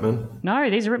heterosexual white men? No,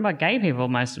 these are written by gay people,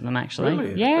 most of them actually.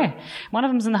 Really? Yeah. One of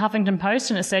them's in the Huffington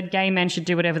Post and it said gay men should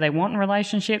do whatever they want in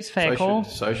relationships. Fair call.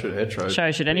 So should hetero.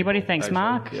 So should anybody. Thanks, actually.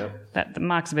 Mark. Yep. That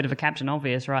Mark's a bit of a Captain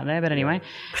Obvious right there, but anyway.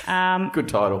 Good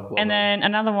title. Well and then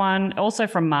another one also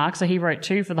from Mark, so he wrote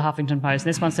two for the Huffington Post.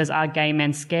 This one says, are gay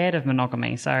men scared of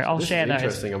monogamy? So I'll share those.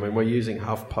 Interesting. I mean, we're using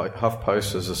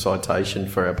HuffPost as a citation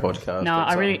for our podcast. No,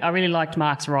 I really liked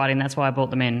Mark's writing. That's why I brought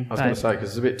them in. I was going to say,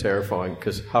 because it's a bit terrifying,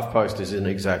 because HuffPost isn't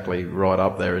exactly right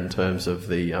up there in terms of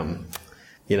the,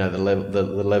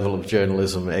 the level of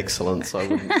journalism excellence, I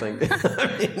wouldn't think.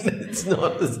 I mean, it's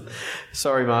not.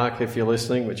 Sorry, Mark, if you're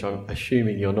listening, which I'm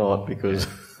assuming you're not, because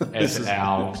it's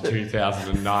our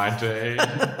 2019.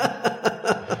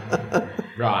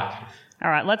 Right. All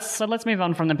right, let's move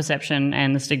on from the perception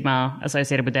and the stigma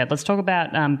associated with that. Let's talk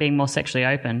about being more sexually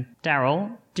open.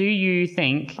 Daryl, do you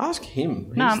think... Ask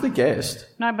him. He's the guest.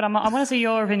 No, but I want to see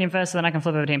your opinion first so then I can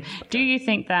flip over to him. Do you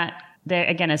think that, there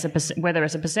again, whether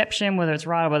it's a perception, whether it's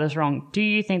right or whether it's wrong, do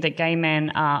you think that gay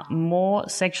men are more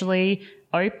sexually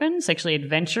open, sexually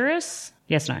adventurous?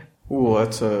 Yes, no? Oh,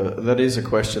 that is a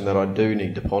question that I do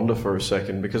need to ponder for a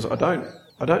second, because I don't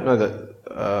know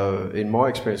that in my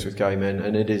experience with gay men,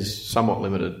 and it is somewhat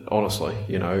limited, honestly,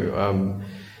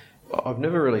 I've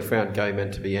never really found gay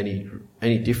men to be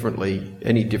any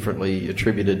differently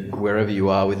attributed wherever you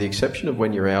are, with the exception of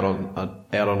when you're out on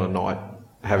a night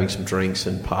having some drinks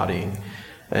and partying,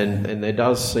 and there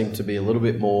does seem to be a little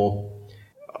bit more.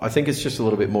 I think it's just a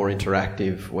little bit more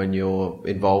interactive when you're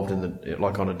involved in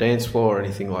like on a dance floor or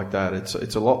anything like that.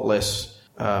 It's a lot less.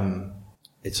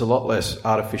 It's a lot less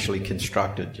artificially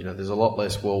constructed. There's a lot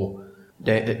less. Well,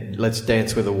 let's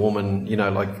dance with a woman.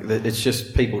 Like it's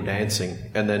just people dancing,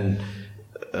 and then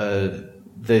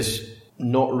there's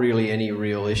not really any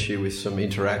real issue with some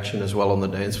interaction as well on the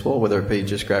dance floor, whether it be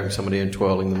just grabbing somebody and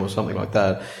twirling them or something like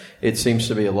that. It seems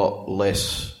to be a lot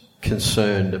less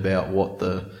concerned about what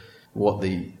the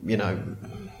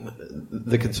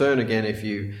concern, again, if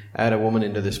you add a woman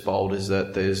into this fold, is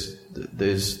that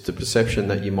there's the perception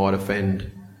that you might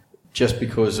offend just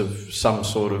because of some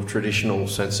sort of traditional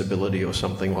sensibility or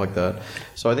something like that.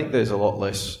 So I think there's a lot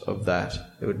less of that.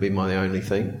 It would be my only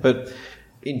thing. But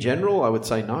in general, I would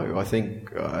say no. I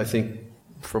think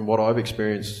from what I've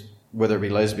experienced, whether it be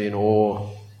lesbian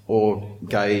or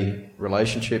gay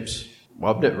relationships,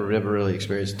 I've never really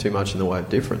experienced too much in the way of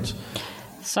difference.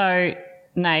 So,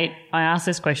 Nate, I asked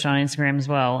this question on Instagram as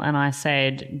well, and I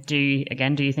said, do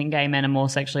you think gay men are more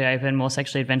sexually open, more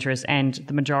sexually adventurous? And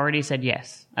the majority said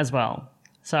yes as well.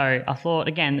 So I thought,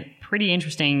 again, pretty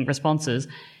interesting responses.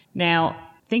 Now,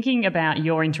 thinking about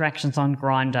your interactions on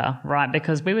Grindr, right,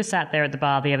 because we were sat there at the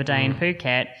bar the other day in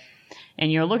Phuket, and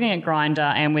you're looking at Grindr,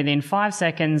 and within 5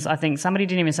 seconds, I think somebody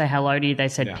didn't even say hello to you. They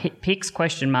said pics,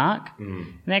 question mark. The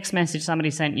next message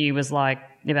somebody sent you was like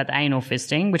about the anal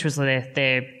fisting, which was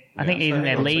their I think even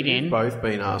their lead-in. You've both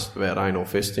been asked about anal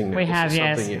fisting. We have,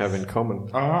 yes. Something you have in common.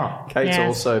 Ah. Kate's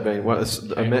also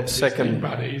been second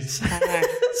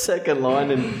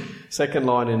line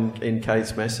in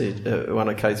Kate's message. One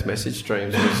of Kate's message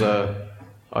streams was,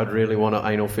 "I'd really want to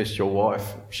anal fist your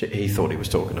wife." He thought he was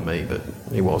talking to me, but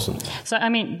he wasn't. So I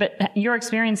mean, but your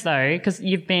experience though, because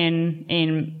you've been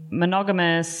in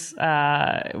monogamous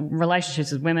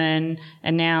relationships with women,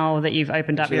 and now that you've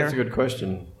opened up that's a good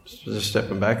question. Just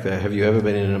stepping back there, have you ever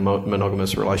been in a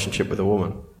monogamous relationship with a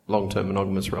woman? Long-term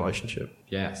monogamous relationship?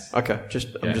 Yes. Okay,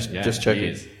 I'm just checking.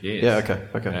 Years. Yeah, okay.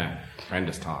 Yeah,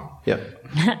 horrendous time. Yep.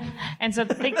 And so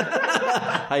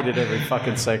hated every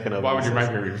fucking second of it. Why would you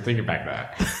make me think about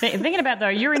that? Thinking about, though,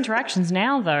 your interactions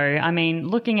now, though, I mean,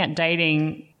 looking at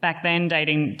dating back then,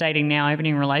 dating now,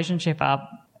 opening a relationship up,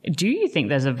 do you think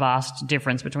there's a vast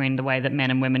difference between the way that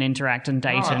men and women interact and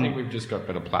date? I think we've just got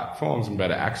better platforms and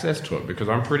better access to it, because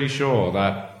I'm pretty sure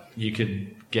that you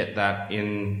could get that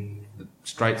in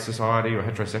straight society or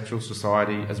heterosexual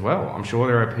society as well. I'm sure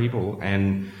there are people,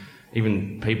 and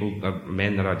even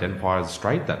men that identify as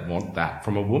straight, that want that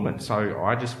from a woman. So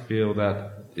I just feel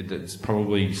that it's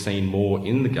probably seen more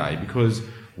in the gay, because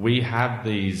we have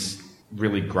these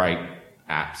really great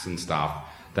apps and stuff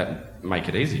that make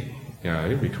it easy.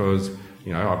 Because,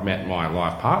 I've met my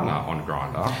life partner on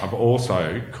Grindr. I've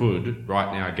also could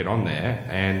right now get on there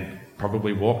and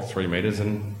probably walk 3 metres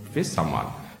and fist someone.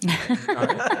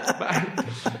 I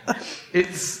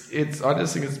just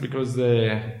think it's because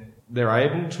they're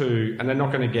able to, and they're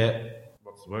not going to get,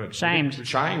 what's the word? Shamed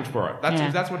for it.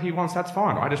 If that's what he wants, that's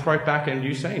fine. I just wrote back, and I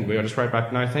just wrote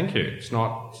back, no, thank you. It's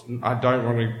not, I don't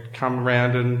want to come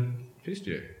around and fist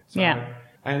you.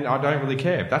 And I don't really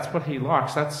care. If that's what he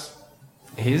likes, that's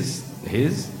his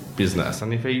business.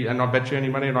 And and I bet you any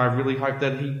money, and I really hope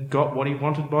that he got what he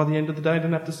wanted by the end of the day,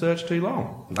 didn't have to search too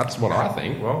long. That's what I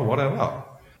think. Well, whatever.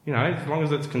 As long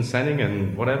as it's consenting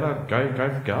and whatever, go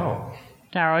for gold.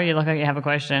 Darryl, you look like you have a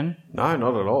question. No,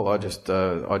 not at all.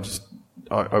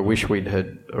 I wish we'd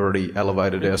had already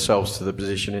elevated ourselves to the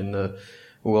position in the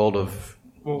world of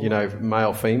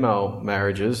male-female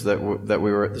marriages that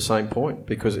we were at the same point,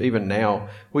 because even now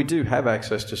we do have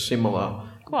access to similar.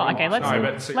 Well, okay, let's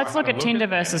look at Tinder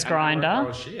versus Grindr.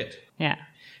 Oh shit! Yeah,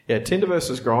 Tinder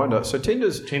versus Grindr. So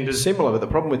Tinder's similar, but the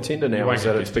problem with Tinder now is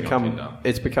that it's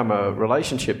become a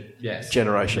relationship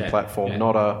generation platform,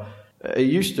 not a. It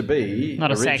used to be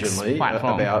not originally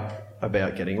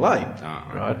about getting laid,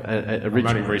 right? I'm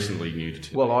only recently new to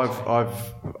Tinder. Well,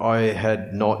 I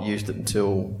had not used it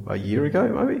until a year ago,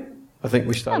 maybe. I think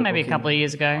we started. Maybe a couple of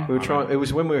years ago. We were trying. It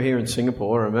was when we were here in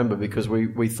Singapore. I remember, because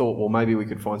we thought, well, maybe we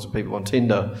could find some people on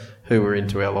Tinder who were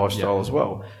into our lifestyle as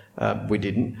well. We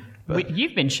didn't.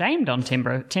 You've been shamed on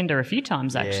Tinder a few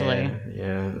times, actually.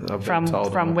 Yeah. I've been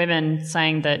told from women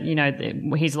saying that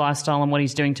his lifestyle and what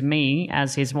he's doing to me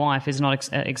as his wife is not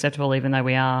acceptable, even though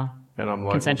we are. And I'm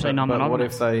like, consensually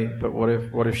non-monogamous. But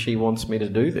what if she wants me to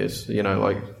do this?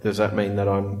 Does that mean that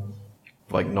I'm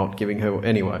not giving her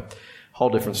anyway? Whole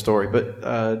different story.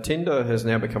 But Tinder has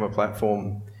now become a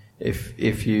platform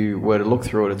if you were to look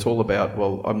through it, it's all about,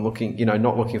 well, I'm looking,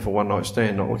 not looking for one night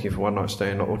stand, not looking for one night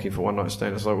stand, not looking for one night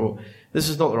stand. It's like, well, this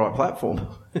is not the right platform.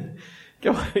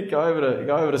 Go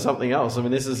over to something else. I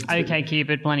mean, this is OK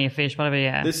Cupid, Plenty of Fish, whatever.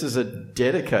 Yeah. This is a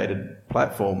dedicated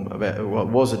platform it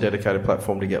was a dedicated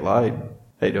platform to get laid.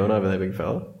 How you doing over there, big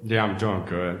fella? Yeah, I'm doing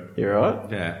good. You all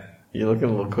right? Yeah. You're looking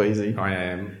a little queasy. I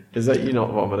am. Is that you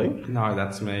not vomiting? No,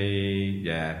 that's me,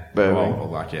 yeah. Burping?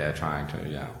 Well, trying to,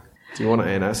 yeah. Do you want an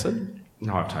antacid?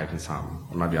 No, I've taken some.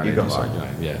 Maybe I You need got to,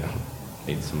 some?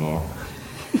 eat some more.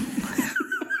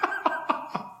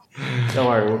 Don't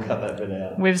worry, we'll cut that bit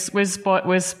out. We've spoiled.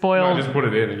 No, just put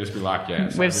it in and just be like, yeah.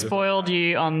 So We've spoiled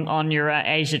you on your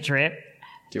Asia trip.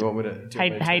 Do you want me to?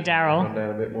 Hey, Daryl. Run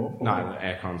down a bit more. No, the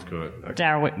aircon's good. Okay.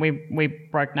 Daryl, we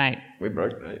broke Nate. We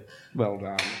broke Nate. Well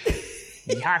done.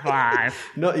 High five.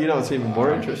 No, you know what's even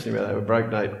more interesting about that? We broke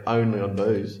Nate only on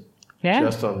booze. Yeah.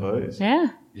 Just on booze. Yeah.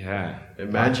 Yeah.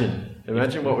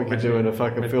 Imagine what we could do in a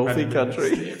fucking filthy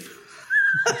country.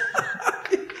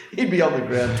 He'd be on the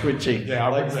ground twitching,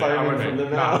 foaming from the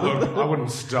mouth. Look, I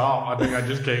wouldn't stop. I think I'd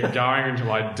just keep going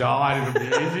until I died. It'd be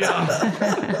easier.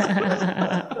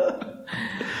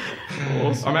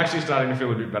 Awesome. I'm actually starting to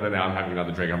feel a bit better now. I'm having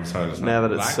another drink. I'm so just now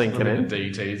that it's sinking in. The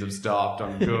DTs have stopped.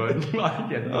 I'm good.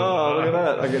 Oh, look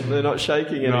at that! They're not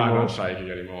shaking anymore. No, I'm not shaking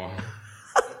anymore.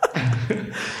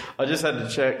 I just had to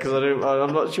check because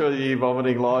I'm not sure you're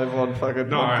vomiting live on fucking.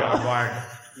 No, podcast. I'm like.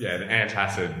 Yeah, the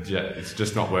antacid, it's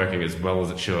just not working as well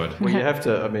as it should. Well, you have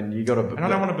to, you got to... And I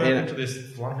don't want to burp into this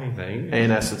fluffy thing.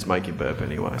 Antacids make you burp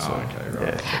anyway, so... okay,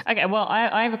 right. Yeah. Okay, well,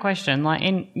 I have a question. Like,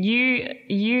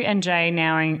 you and Jay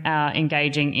now are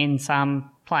engaging in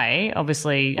some play,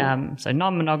 obviously, so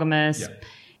non-monogamous,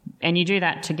 and you do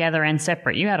that together and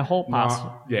separate. You had a hall pass.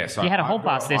 So you had a hall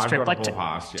pass this trip. Got a hall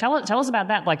pass, yeah. Tell us about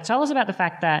that. Like, tell us about the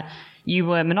fact that you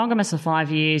were monogamous for 5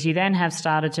 years. You then have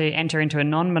started to enter into a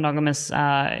non-monogamous,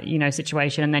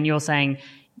 situation, and then you're saying,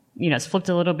 it's flipped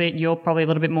a little bit. You're probably a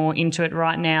little bit more into it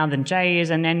right now than Jay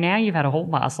is, and then now you've had a hall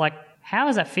pass. Like, how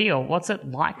does that feel? What's it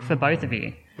like for both of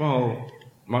you? Well,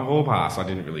 my hall pass, I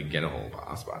didn't really get a hall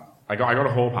pass, but I got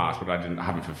a hall pass, but I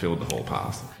haven't fulfilled the hall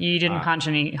pass. You didn't punch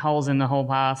any holes in the hall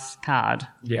pass card.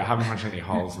 Yeah, I haven't punched any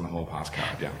holes in the hall pass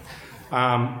card. Yeah.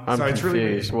 I'm so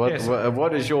confused. It's really,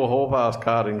 what does your hall pass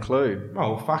card include?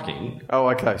 Oh, fucking. Oh,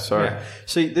 okay. Sorry. Yeah.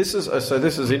 See, this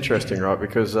is interesting, right?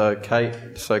 Because Kate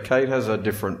has a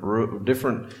different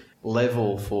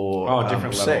level for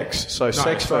different sex. Level. So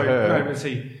sex for her. No, but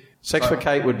see. Sex for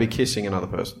Kate would be kissing another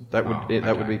person. That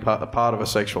would be part of a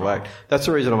sexual act. That's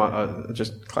the reason I'm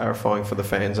just clarifying for the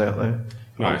fans out there.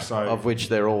 No, of which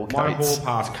they're all Kates. My hall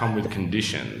pass come with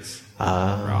conditions.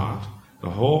 Right.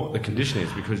 The condition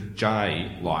is because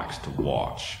Jay likes to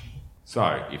watch.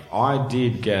 So if I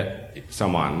did get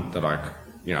someone that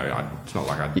it's not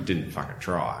like I didn't fucking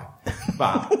try,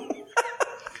 but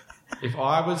if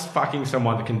I was fucking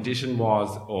someone, the condition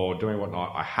was, or doing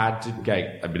whatnot, I had to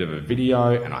get a bit of a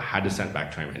video and I had to send it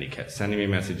back to him, and he kept sending me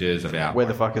messages about where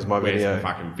the fuck is my video? Where's the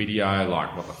fucking video?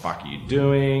 Like, what the fuck are you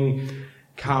doing?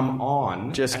 Come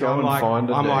on. Just go and find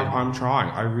it. I'm trying.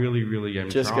 I really, really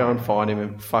am Just trying. go and find him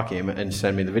and fuck him and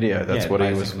send me the video. That's what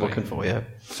he was looking for, yeah.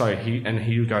 So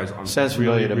he goes, I'm Sounds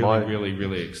really, familiar to really, my... really,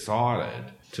 really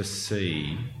excited to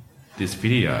see this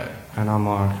video. And I'm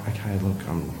like, okay, look,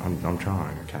 I'm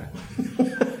trying, okay.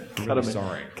 I'm really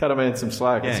sorry. Cut a man some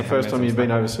slack. It's the first time you've been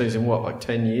overseas in what, like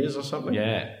 10 years or something?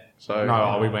 Yeah. So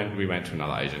no, we went to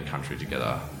another Asian country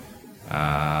together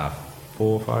 4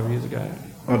 or 5 years ago.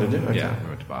 Oh, did you? Okay. Yeah, we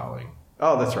went to Bali.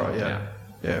 Oh, that's right, yeah.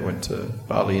 Yeah, went to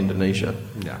Bali, Indonesia.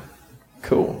 Yeah.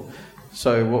 Cool.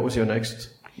 So what was your next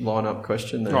line-up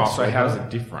question then? Oh, so how is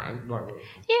it different?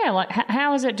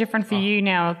 How is it different for you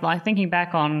now, like thinking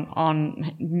back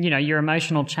on your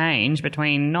emotional change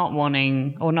between not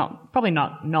wanting, or probably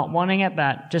not wanting it,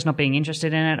 but just not being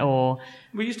interested in it, or...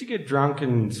 We used to get drunk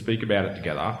and speak about it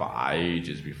together for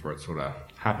ages before it sort of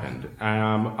happened.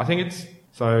 I think it's...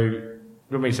 So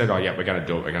when we said, we're going to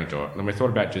do it, and then we thought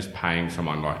about just paying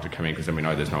someone to come in, because then we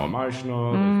know there's no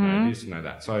emotional, there's no this, no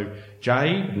that. So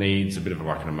Jay needs a bit of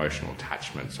an emotional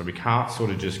attachment. So we can't sort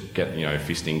of just get,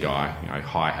 fisting guy,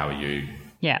 hi, how are you?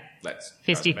 Yeah. Let's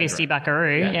fisty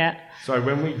buckaroo, yeah. So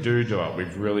when we do it,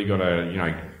 we've really got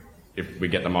to, if we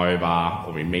get them over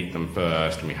or we meet them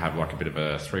first and we have a bit of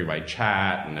a three-way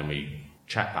chat, and then we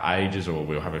chat for ages, or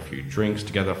we'll have a few drinks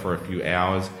together for a few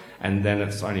hours, and then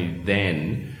it's only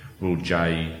then will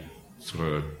Jay sort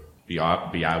of be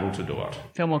able to do it.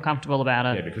 Feel more comfortable about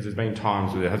it. Yeah, because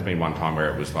there has been one time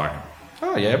where it was like,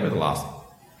 oh yeah, we're the last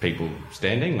people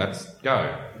standing, let's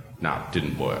go. No, it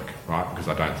didn't work, right? Because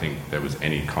I don't think there was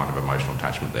any kind of emotional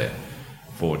attachment there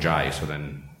for Jay. So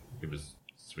then he was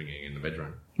swinging in the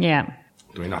bedroom. Yeah.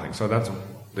 Doing nothing. So that's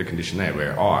the condition there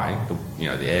where the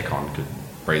aircon could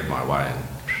breathe my way.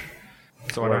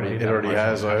 And so it already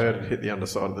has. I heard it hit the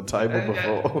underside of the table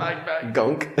before. Bang.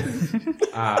 Gonk.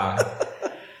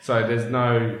 So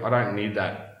I don't need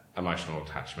that emotional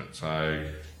attachment. So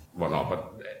whatnot.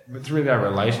 But through our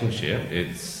relationship,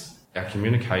 our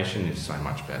communication is so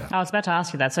much better. I was about to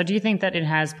ask you that. So do you think that it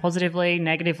has positively,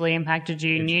 negatively impacted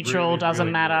you? It's Neutral, really,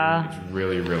 doesn't matter? It's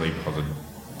really, really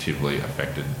positively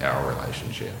affected our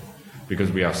relationship because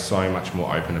we are so much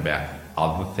more open about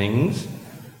other things,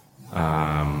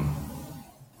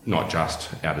 not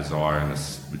just our desire and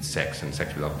with sex and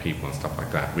sex with other people and stuff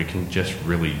like that. We can just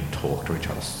really talk to each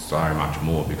other so much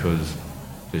more because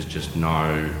there's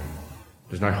no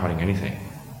hiding anything.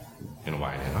 In a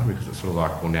way now, because it's sort of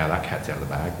like, well, now that cat's out of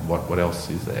the bag. What else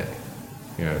is there?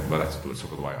 Well, that's sort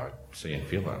of the way I see and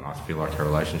feel it. And I feel like our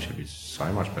relationship is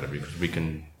so much better because we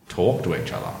can talk to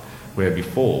each other, where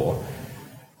before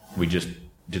we just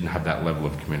didn't have that level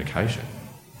of communication.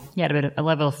 Yeah, a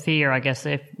level of fear, I guess.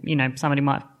 If somebody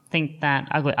might think that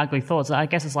ugly thoughts. I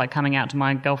guess it's like coming out to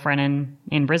my girlfriend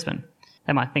in Brisbane.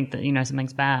 They might think that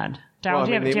something's bad. Darryl,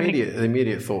 the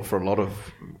immediate thought for a lot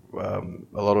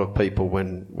of people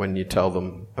when you tell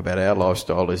them about our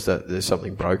lifestyle is that there's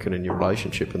something broken in your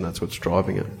relationship and that's what's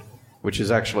driving it, which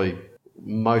is actually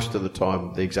most of the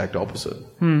time the exact opposite.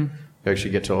 You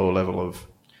actually get to a level of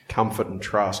comfort and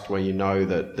trust where you know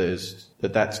that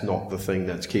that's not the thing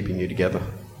that's keeping you together.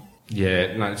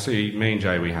 Yeah, no, see, me and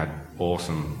Jay, we had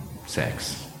awesome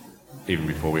sex even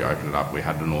before we opened it up. We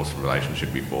had an awesome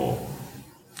relationship before.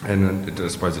 And I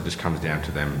suppose it just comes down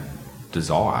to them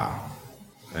desire.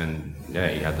 And yeah,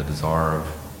 he had the desire of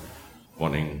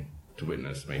wanting to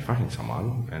witness me fucking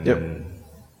someone. And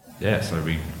then, so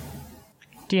we...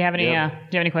 Do you have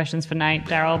any questions for Nate,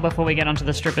 Darryl, before we get onto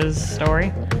the strippers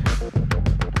story?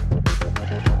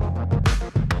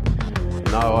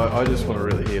 No, I just want to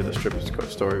really hear the stripper's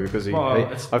story because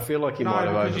I feel like he might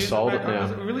have oversold it now.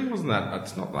 It really wasn't that.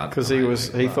 It's not that. Because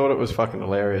he thought it was fucking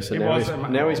hilarious, and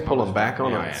now he's pulling back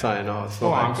on it, saying, "Oh, it's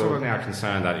not that I'm good." sort of now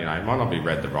concerned that it might not be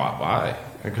read the right way.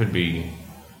 It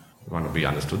might not be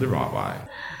understood the right way.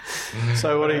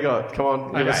 So what do you got? Come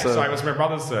on. So it was my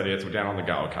brother's 30th. We're down on the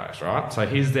Gold Coast, right? So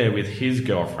he's there with his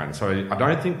girlfriend. So I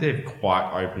don't think they've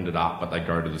quite opened it up, but they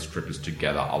go to the strippers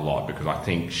together a lot because I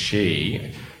think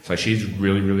she's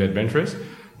really, really adventurous.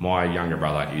 My younger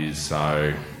brother is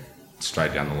so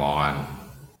straight down the line.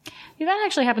 Yeah, that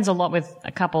actually happens a lot with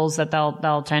couples that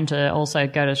they'll tend to also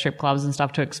go to strip clubs and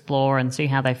stuff to explore and see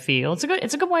how they feel.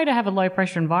 It's a good way to have a low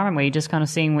pressure environment where you're just kind of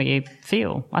seeing what you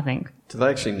feel, I think. Do they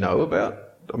actually know about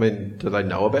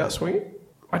swinging?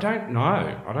 I don't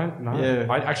know. Yeah.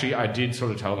 I did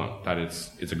sort of tell them that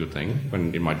it's a good thing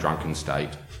when in my drunken state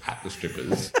at the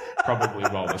strippers, probably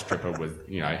while the stripper was,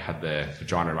 had their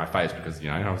vagina in my face because,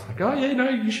 I was like, oh yeah, no,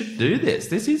 you should do this.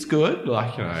 This is good.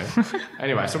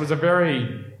 Anyway, so it was a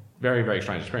very, very, very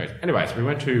strange experience. Anyway, so we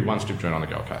went to one strip joint on the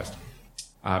Gold Coast.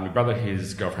 My brother,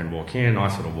 his girlfriend walk in, I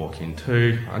sort of walk in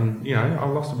too, and I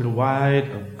lost a bit of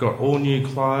weight, I've got all new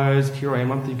clothes, here I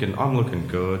am, I'm thinking I'm looking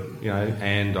good,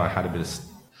 and I had a bit of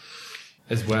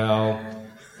as well,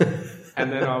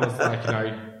 and then I was like,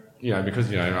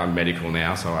 because I'm medical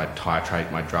now, so I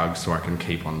titrate my drugs so I can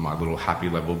keep on my little happy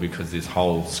level because this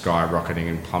whole skyrocketing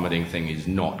and plummeting thing is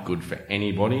not good for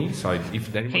anybody. So if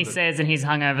he says in his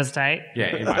hungover state,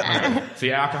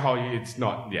 see, alcohol, it's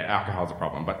not. Yeah, alcohol's a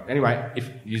problem. But anyway, if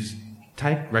you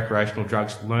take recreational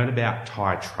drugs, learn about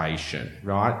titration.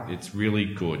 Right, it's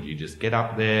really good. You just get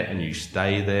up there and you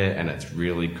stay there, and it's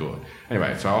really good.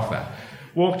 Anyway, so off that.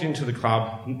 Walked into the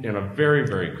club in a very,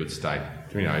 very good state.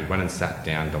 Went and sat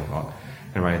down,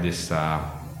 Anyway, this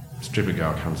stripper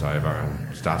girl comes over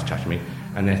and starts chatting to me.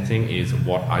 And their thing is,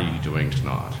 what are you doing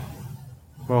tonight?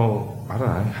 Well, I don't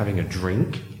know, having a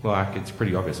drink. It's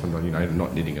pretty obvious. I'm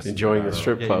not needing a... Enjoying the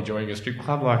strip club. Enjoying a strip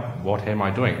club. What am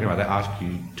I doing? Anyway, they ask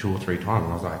you 2 or 3 times.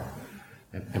 And I was like,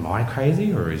 am I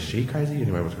crazy or is she crazy?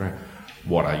 Anyway, what's going on?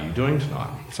 What are you doing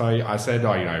tonight? So I said,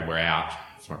 we're out.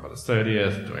 It's my brother's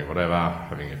 30th, doing whatever,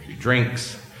 having a few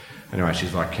drinks. Anyway,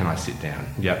 she's like, can I sit down?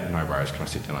 Yep, no worries, can I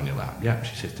sit down on your lap? Yep,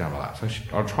 she sits down on my lap. So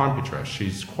I'll try and picture her.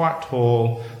 She's quite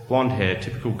tall, blonde hair,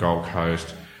 typical Gold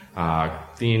Coast,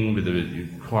 thin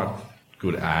with quite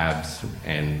good abs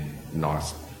and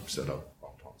nice set of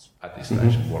bontons at this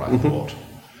stage of what I thought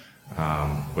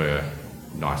were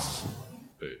nice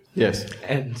boobs. Yes.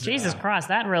 And, Jesus Christ,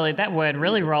 that word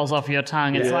really rolls off your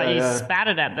tongue. It's like you spat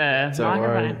it at the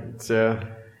microphone. Yeah.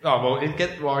 Oh, well, I'm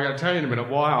going to tell you in a minute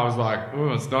why I was like,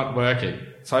 oh, it's not working.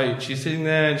 So she's sitting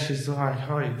there and she's like,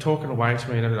 oh, you're talking away to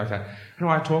me and everything like that. And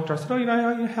I talked to her. I said,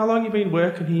 oh, how long you been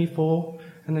working here for?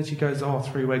 And then she goes,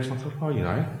 3 weeks. And I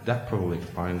thought, that probably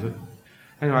explains it.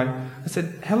 Anyway, I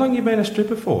said, how long you been a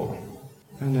stripper for?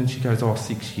 And then she goes,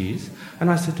 6 years. And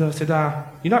I said to her,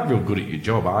 you're not real good at your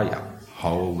job, are you?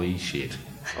 Holy shit.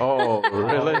 Oh,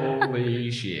 really?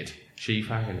 Holy shit. She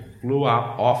fucking flew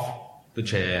up off the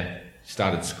chair,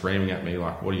 started screaming at me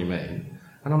like, what do you mean?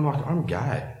 And I'm like, I'm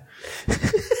gay.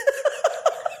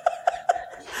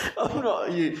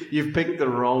 You've picked the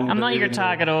wrong... I'm not your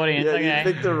target audience, okay. You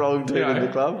picked the wrong dude in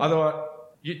the club. I thought,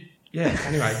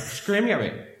 anyway, screaming at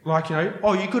me. Like,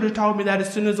 you could have told me that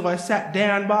as soon as I sat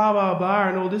down, blah, blah, blah,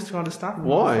 and all this kind of stuff.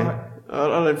 Why? I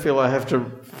don't feel I have to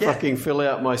fucking fill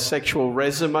out my sexual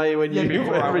resume when you...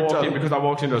 Because I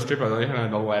walked into a stripper,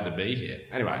 I'm not allowed to be here.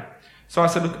 Anyway, so I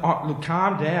said, look,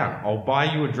 calm down. I'll buy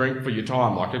you a drink for your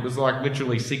time. Like, it was like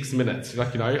literally 6 minutes.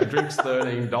 Like, a drink's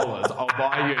 $13. I'll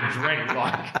buy you a drink.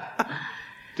 Like,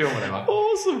 do whatever.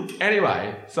 Awesome.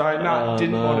 Anyway, so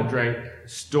didn't want a drink.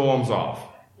 Storms off.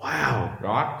 Wow.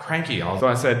 Right? Cranky. So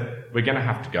I said, we're going to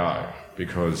have to go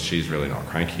because she's really not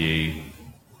cranky.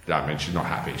 I mean, she's not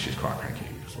happy. She's quite cranky.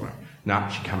 No,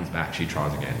 she comes back. She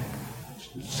tries again.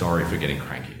 Sorry for getting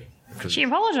cranky. She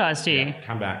apologised to you. Yeah,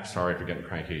 come back. Sorry for getting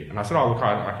cranky. And I said, look,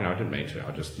 I didn't mean to.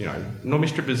 I just, normally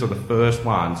strippers are the first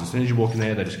ones. As soon as you walk in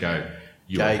there, they just go,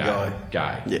 you're gay gay.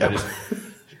 Guy. Gay. Yeah.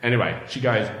 Anyway, she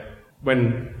goes,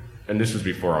 and this was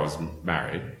before I was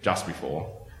married, just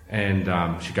before. And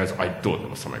she goes, I thought there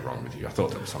was something wrong with you. I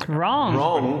thought there was something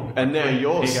wrong. And now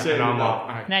you're sitting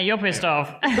up. Now you're pissed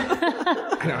off.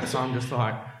 So I'm just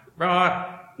like,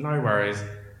 right, no worries.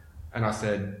 And I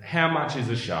said, how much is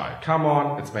the show? Come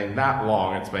on, it's been that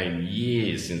long. It's been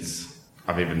years since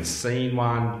I've even seen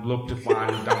one, looked at one,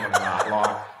 done one of that.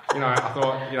 Like, I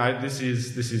thought, this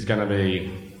is going to be...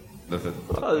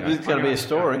 It's going to be a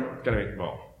story.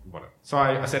 Whatever. So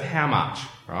I said, how much,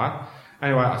 right?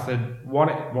 Anyway, I said,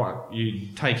 what, you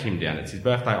take him down. It's his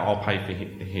birthday. I'll pay for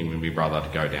him and my brother to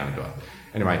go down and do it.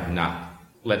 Anyway,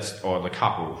 or the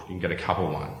couple, you can get a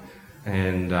couple one.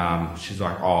 And she's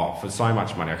like, for so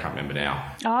much money, I can't remember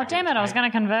now. Oh, damn it, I was going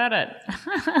to convert it.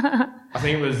 I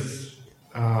think it was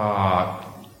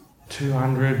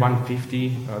 200,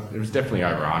 150. It was definitely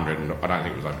over 100, and I don't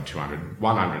think it was over 200,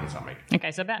 100 and something.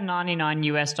 Okay, so about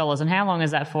 $99. And how long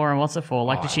is that for, and what's it for?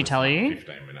 Like, did she tell you?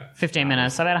 15 minutes. 15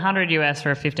 minutes. So about $100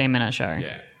 for a 15-minute show.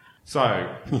 Yeah. So...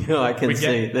 I can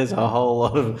see there's a whole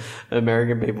lot of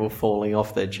American people falling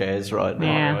off their chairs right now.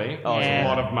 Yeah. Really? Oh, it's a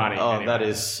lot of money. Oh, anyway. that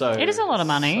is so... It is a lot of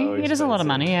money. So it is a lot of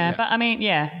money, yeah. But, I mean,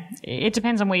 it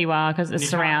depends on where you are because it's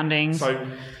surroundings. So,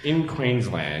 in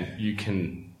Queensland, you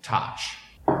can touch.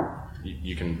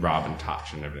 You can rub and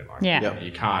touch and everything like that. Yep.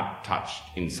 You can't touch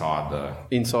inside the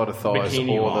thighs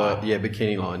bikini or line. the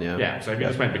bikini line. Yeah. Yeah. So if you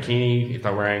just went bikini, if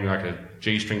they're wearing like a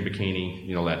G-string bikini,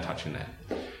 you're not allowed to touch in there.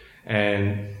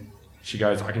 And she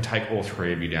goes, I can take all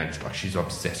three of you down. It's like she's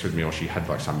obsessed with me, or she had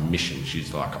like some mission.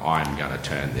 She's like, I'm going to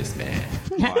turn this man.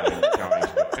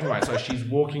 Anyway, so she's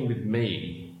walking with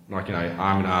me, like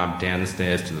arm in arm down the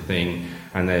stairs to the thing,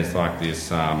 and there's like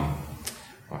this.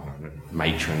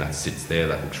 Matron that sits there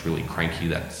that looks really cranky,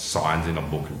 that signs in a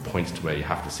book and points to where you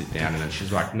have to sit down, and then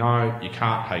she's like, no, you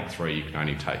can't take 3, you can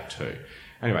only take 2.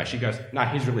 Anyway, she goes, no,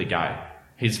 he's really gay.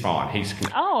 He's fine. He's...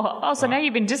 so now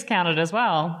you've been discounted as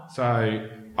well. So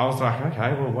I was like,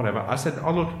 okay, well, whatever. I said,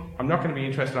 look, I'm not going to be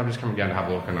interested. I'm just coming down to have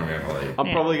a look and I'm going to leave.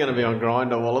 I'm probably going to be on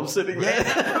Grindr while I'm sitting there.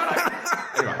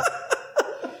 Anyway,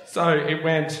 so it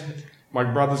went, my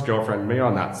brother's girlfriend, me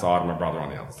on that side, and my brother on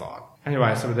the other side.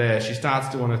 Anyway, so there, she starts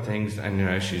doing her things,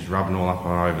 and she's rubbing all up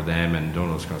over them and doing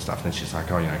all this kind of stuff. And then she's like,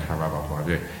 can I rub up what I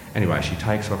do? Anyway, she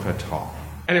takes off her top.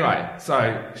 Anyway,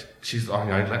 so she's like,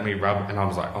 let me rub, and I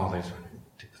was like, these are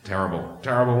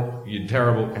terrible, you're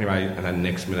terrible. Anyway, and then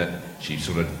next minute she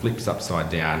sort of flips upside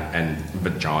down and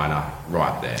vagina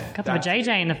right there. Got the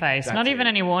JJ in the face. Not even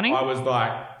any warning. I was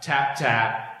like, tap,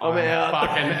 tap. I'm out.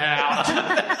 Fucking out.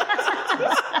 Tap.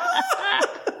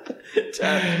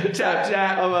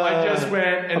 I just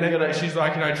went, and then she's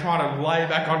like, trying to lay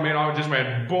back on me, and I just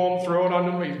went, boom, threw it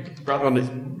onto me, brother on this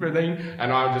thing,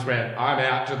 and I just went, I'm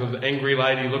out, to the angry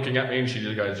lady looking at me, and she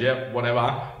just goes, yep,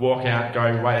 whatever, walk out,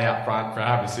 going way out front,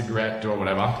 have a cigarette, doing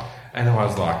whatever, and I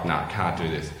was like, nah, can't do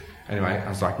this. Anyway, I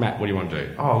was like, Matt, what do you want to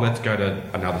do? Let's go to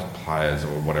another players,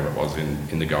 or whatever it was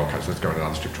in the Gold Coast, let's go to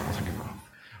another strip joint. I was thinking,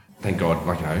 thank God,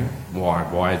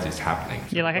 why is this happening?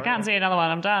 You're like, I can't see another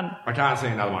one, I'm done. I can't see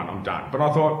another one, I'm done. But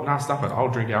I thought, nah, stuff it, I'll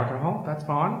drink alcohol, that's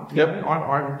fine. Yep.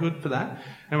 I'm good for that.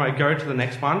 Anyway, go to the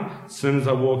next one. As soon as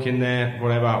I walk in there,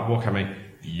 whatever, walk at me,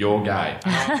 you're gay.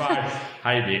 And I was like,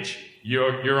 hey bitch,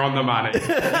 you're on the money. You've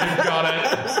got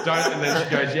it. Don't. And then she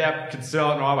goes, yeah, can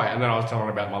sell it my way. And then I was telling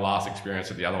her about my last experience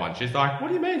with the other one. She's like, what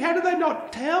do you mean? How do they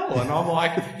not tell? And I'm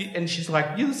like, and she's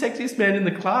like, you're the sexiest man in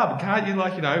the club. Can't you,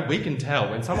 like, we can tell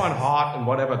when someone hot and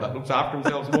whatever that looks after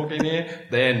themselves walk in here,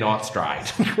 they're not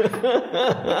straight.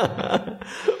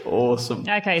 Awesome.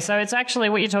 Okay, so it's actually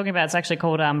what you're talking about. It's actually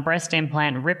called breast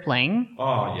implant rippling.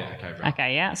 Oh yeah, okay. Right.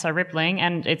 Okay, yeah. So rippling,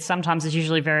 and it's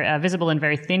usually very visible in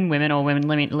very thin women or women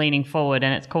leaning forward,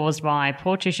 and it's caused by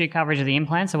poor tissue coverage of the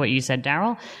implant. So what you said,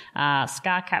 Daryl,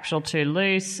 scar capsule too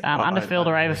loose, underfilled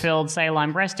or overfilled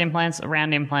saline breast implants,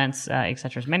 round implants,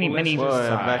 etc. Many.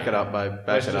 Back it up, babe.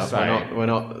 Back it up.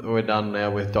 We're done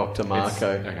now with Dr. Marco.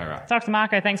 Okay, right. Dr.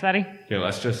 Marco, thanks, buddy. Yeah,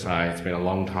 let's just say it's been a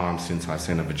long time since I've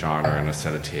seen a vagina and a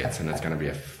set of tits, and it's going to be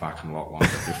a fucking lot longer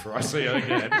before I see it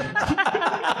again.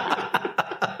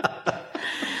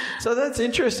 So that's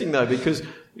interesting, though, because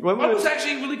I was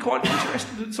actually really quite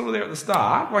interested sort of there at the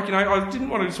start. Like, I didn't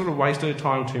want to sort of waste her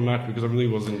time too much because I really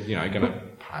wasn't, going to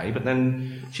pay. But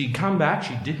then she'd come back.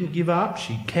 She didn't give up.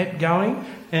 She kept going.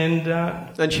 And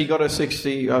she got her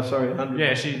 100.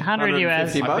 Yeah, she 100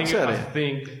 US. I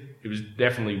think it was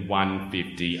definitely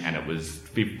 150, and it was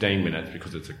 15 minutes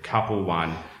because it's a couple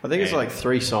one. I think it's like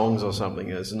 3 songs or something.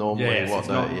 It's normally it's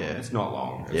not long. It's not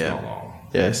long.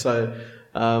 Yeah, so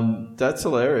that's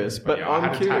hilarious. But I I'm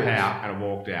had curious. to tap out and I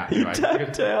walked out. You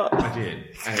tapped out? I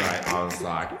did. Anyway, I was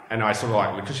like, and I sort of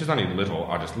like, because she's only little,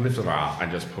 I just lifted her up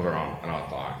and just put her on, and I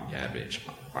was like, yeah, bitch,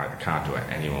 I can't do it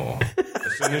anymore.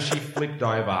 As soon as she flicked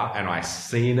over and I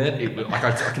seen it, it was like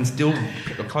I can still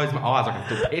close my eyes, I can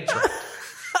still picture it.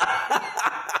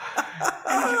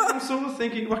 I'm sort of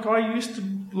thinking, like, I used to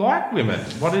like women.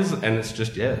 What is it? And it's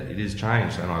just, it is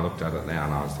changed. And I looked at it now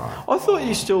and I was like, I thought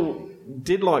you still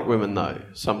did like women, though,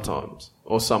 sometimes.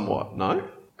 Or somewhat, no?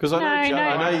 Because I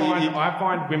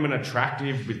find women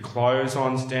attractive with clothes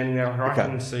on, standing there. I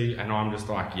can see, and I'm just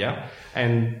like, yeah.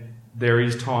 And there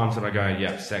is times that I go,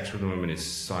 yeah, sex with a woman is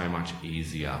so much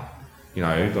easier.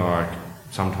 Like,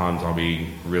 sometimes I'll be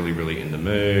really, really in the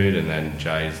mood, and then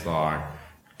Jay's like,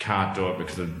 can't do it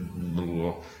because of...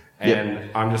 And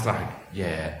I'm just like,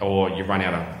 yeah. Or you run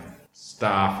out of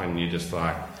stuff and you're just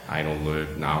like, anal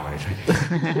lube. No, and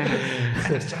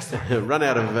it's just like... Run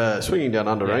out of swinging down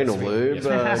under anal lube.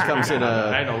 Comes in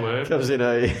a... Anal lube. Comes in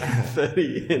a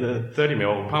 30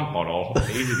 mil pump bottle.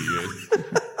 Easy to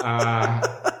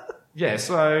use.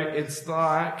 So it's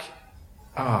like...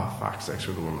 Oh, fuck, sex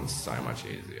with a woman's so much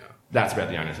easier. That's about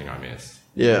the only thing I miss.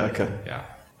 Yeah, okay. Yeah.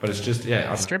 But it's just,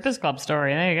 Strippers club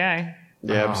story. There you go.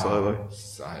 Yeah, absolutely.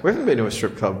 We haven't been to a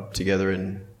strip club together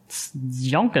in...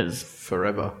 Yonkers.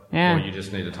 Forever. Yeah. Or you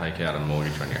just need to take out a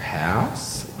mortgage on your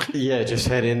house. Yeah, just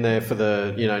head in there for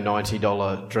the,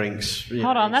 $90 drinks.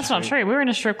 Hold on, that's not true. We were in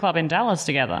a strip club in Dallas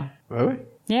together. Were we?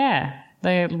 Yeah.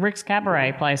 The Rick's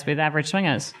Cabaret place with average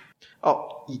swingers.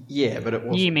 Oh, yeah, but it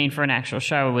wasn't... You mean for an actual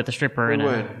show with a stripper in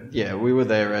it? Yeah, we were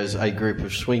there as a group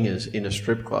of swingers in a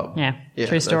strip club. Yeah,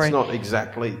 true story. That's not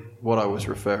exactly what I was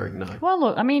referring, no. Well,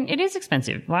 look, I mean, it is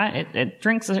expensive, right?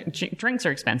 Drinks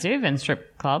are expensive in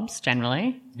strip clubs,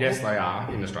 generally. Yes, they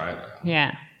are. In Australia, they are.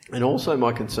 Yeah. And also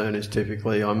my concern is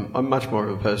typically I'm much more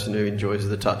of a person who enjoys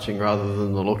the touching rather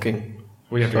than the looking.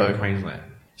 We have to go to Queensland.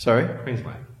 Sorry?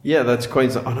 Queensland. Yeah, that's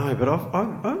Queensland. I know, but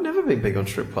I've never been big on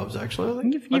strip clubs, actually. I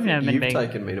think you've never been big. You've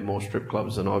taken me to more strip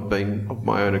clubs than I've been of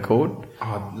my own accord.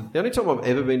 The only time I've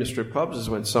ever been to strip clubs is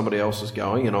when somebody else is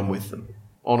going and I'm with them.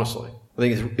 Honestly. I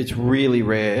think it's really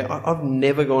rare. I've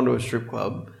never gone to a strip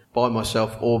club by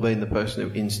myself or been the person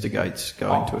who instigates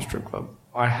going to a strip club.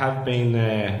 I have been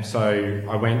there. So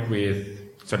I went the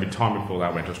time before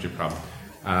that I went to a strip club.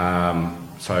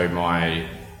 So my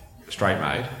straight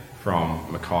mate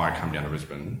from Mackay come down to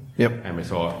Brisbane. Yep. And we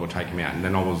thought we'll take him out. And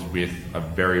then I was with a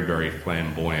very, very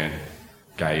flamboyant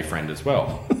gay friend as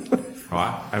well.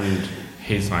 Right? And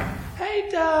he's like, hey,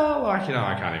 Dal. Like,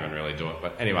 I can't even really do it.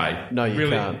 But anyway. No, you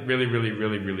can't. Really, really,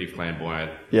 really, really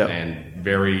flamboyant. Yep. And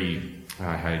very,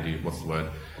 what's the word?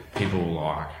 People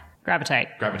like...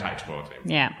 Gravitate towards him.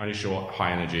 Yeah. Only short,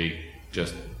 high energy,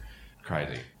 just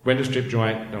crazy. Went to a strip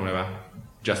joint, or whatever.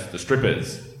 Just the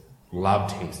strippers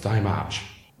loved him so much.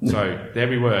 So there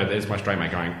we were, there's my straight mate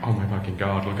going, oh my fucking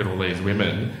God, look at all these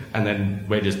women. And then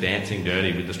we're just dancing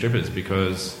dirty with the strippers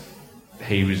because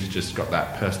he was just got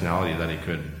that personality that he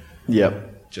could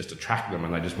just attract them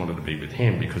and they just wanted to be with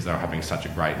him because they were having such a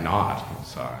great night.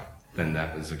 So then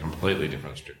that was a completely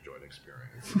different strip joint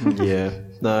experience. Yeah,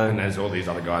 no. And there's all these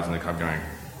other guys in the club going,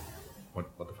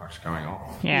 what the fuck's going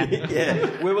on? Yeah.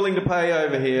 Yeah, we're willing to pay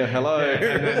over here. Hello.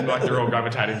 Yeah, and then they're all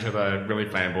gravitating to the really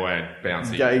flamboyant,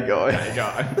 bouncy gay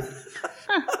guy.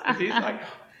 He's like,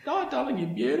 oh, darling, you're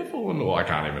beautiful. And I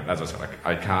can't even, as I said,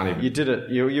 I can't even. You did it.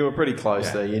 You were pretty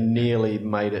close there. You nearly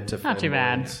made it to Not too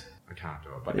bad. Fernwood's. I can't do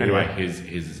it. But anyway,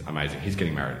 he's amazing. He's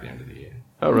getting married at the end of the year.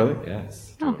 Oh, really?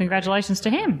 Yes. Oh, congratulations to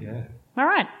him. Yeah. All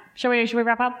right. Shall we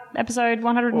wrap up episode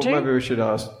 102? Well, maybe we should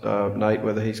ask Nate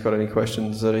whether he's got any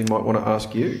questions that he might want to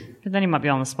ask you. But then he might be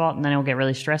on the spot and then he'll get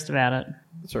really stressed about it.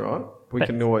 That's all right. We But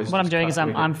can always. what I'm just doing cut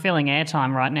is I'm filling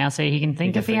airtime right now so he can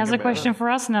think if he has a about question it. for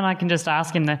us, and then I can just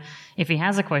ask him if he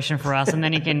has a question for us, and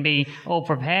then he can be all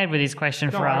prepared with his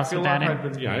question for us without it.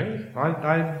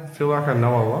 I feel like I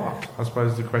know a lot. I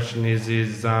suppose the question is You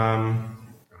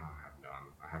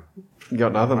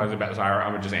got nothing. I was about to say,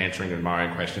 I'm just answering my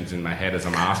own questions in my head as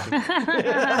I'm asking.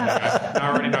 I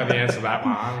already know the answer to that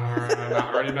one.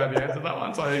 I already know the answer to that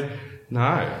one. So,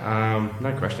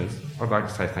 no questions. I'd like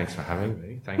to say thanks for having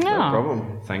me. Thanks No. for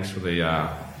problem. Thanks for the...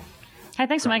 Hey,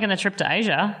 thanks for making the trip to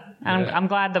Asia. And Yeah. I'm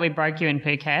glad that we broke you in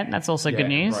Phuket. That's also good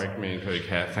news. Broke me in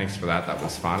Phuket. Thanks for that. That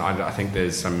was fun. I think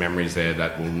there's some memories there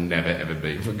that will never, ever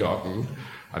be forgotten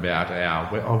about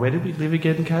where did we live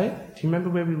again, Kate? Do you remember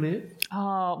where we lived?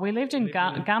 Oh, we lived in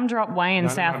Gumdrop Way in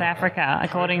South Africa,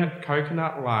 according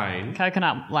Coconut Lane,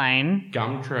 Coconut Lane.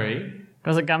 Gumtree,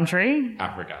 Was it Gumtree?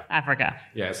 Africa. Africa.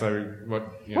 Yeah, so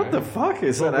What the fuck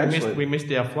is that actually? We missed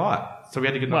our flight, so we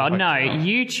had to get Well, another no, flight.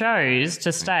 you chose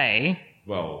to stay.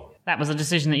 Well, That was a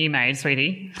decision that you made,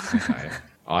 sweetie. okay.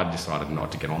 I decided not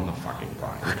to get on the fucking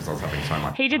plane because I was having so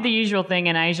much He did the usual thing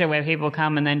in Asia where people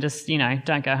come and then just,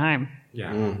 don't go home.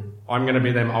 Yeah. I'm going to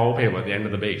be them old people at the end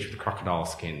of the beach with crocodile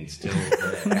skin still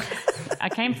there. I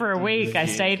came for a week. I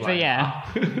stayed for so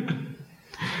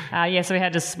we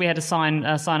had to sign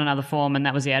another form, and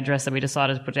that was the address that we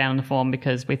decided to put down on the form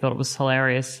because we thought it was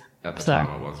hilarious. At the time,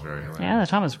 it was very hilarious. Yeah, the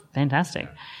time was fantastic.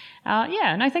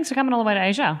 Thanks for coming all the way to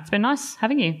Asia. It's been nice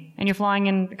having you, and you're flying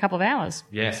in a couple of hours.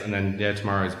 Yes, and then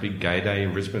tomorrow's big gay day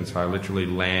in Brisbane, so I literally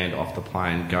land off the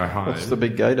plane, go home. What's the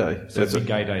big gay day? So the big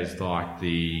gay day is like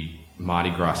the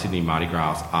Sydney Mardi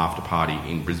Gras after party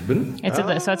in Brisbane. It's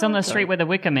on the street where the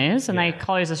Wickham is, and they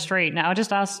close the street. Now, I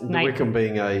just asked The Nate. Wickham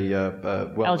being a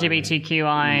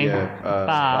LGBTQI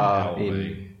bar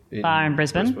in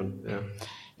Brisbane.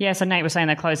 Yeah. So Nate was saying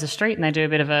they close the street and they do a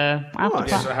bit of a after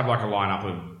Nice. party. So I have like a lineup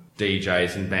of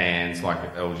DJs and bands,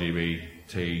 like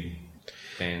LGBT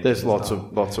bands. There's and lots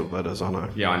stuff. of letters, I know.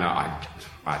 Yeah, I know.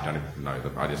 I don't even know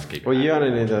them. I just keep. Well, you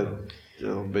only need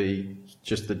it'll be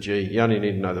just the G. You only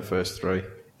need to know the first three.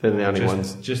 They're the only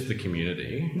ones. Just the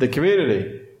community. The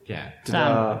community. Yeah.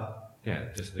 Yeah,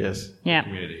 just yes. Yeah.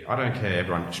 community. I don't care.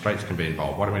 Everyone, straights can be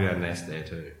involved. Why don't we add an S there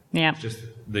too? Yeah. It's just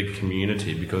the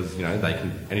community because they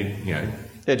can.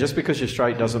 Yeah, just because you're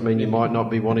straight doesn't mean you might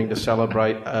not be wanting to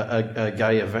celebrate a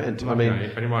gay event. I mean,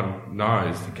 if anyone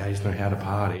knows, the gays know how to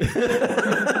party.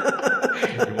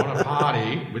 If you want to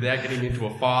party without getting into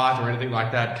a fight or anything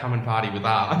like that, come and party with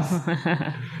us.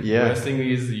 yeah. Worst thing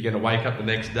is you're going to wake up the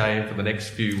next day and for the next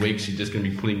few weeks you're just going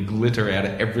to be putting glitter out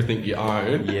of everything you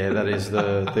own. Yeah, that is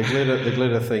the glitter. The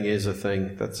glitter thing is a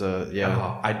thing. That's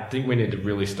I think we need to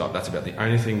really stop. That's about the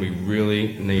only thing we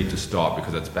really need to stop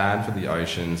because it's bad for the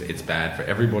oceans. It's bad for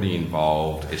everybody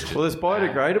involved. It's just Well, there's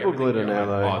biodegradable glitter now,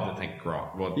 though. Oh, thank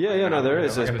God. Well, there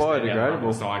is. There's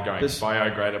biodegradable. Sign going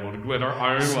biodegradable glitter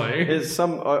only. There's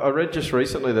I read just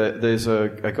recently that there's a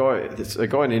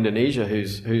guy in Indonesia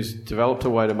who's developed a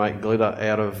way to make glitter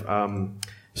out of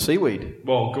seaweed.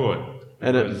 Well, good.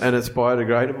 And it's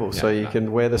biodegradable, so you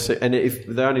can wear and if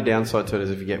the only downside to it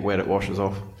is if you get wet, it washes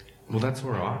off. Well, that's all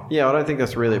right. Yeah, I don't think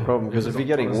that's really a problem because if you're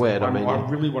getting wet, I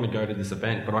really want to go to this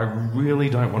event, but I really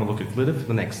don't want to look at glitter for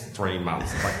the next 3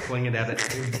 months. Like pulling it out of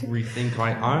everything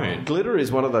I own. Glitter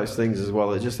is one of those things as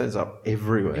well. It just ends up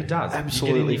everywhere. It does.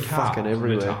 Absolutely You get in your car, fucking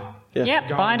everywhere. glitter. Yeah. Yep,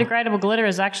 biodegradable glitter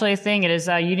is actually a thing. It is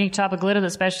a unique type of glitter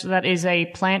that is a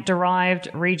plant-derived,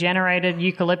 regenerated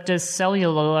eucalyptus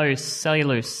cellulose. Yeah.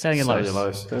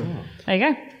 There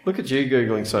you go. Look at you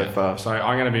Googling so fast. So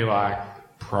I'm going to be like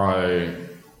pro.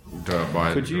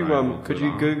 Could you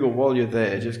Google while you're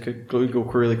there? Just Google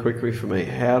really quickly for me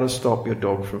how to stop your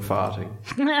dog from farting.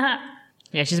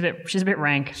 Yeah, she's a bit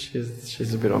rank.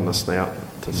 She's a bit on the snout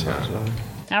to say today.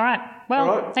 All right. Well,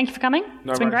 All right. thank you for coming.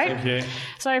 It's been great. Thank you.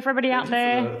 So for everybody out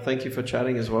there, Thank you for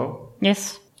chatting as well.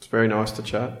 yes. It's very nice to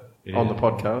chat on the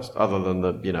podcast, other than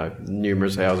the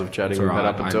numerous hours of chatting we've had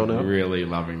up until now. I'm really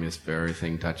loving this furry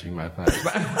thing touching my face.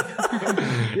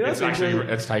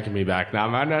 It's taking me back now,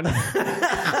 man.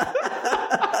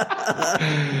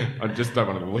 I just don't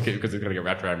want to look at it because it's going to get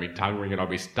wrapped around my tongue ring and I'll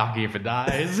be stuck here for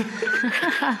days.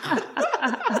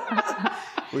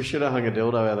 We should have hung a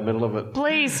dildo out the middle of it.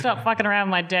 Please stop fucking around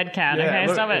with my dead cat. Yeah, Okay,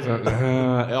 look, stop it.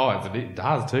 It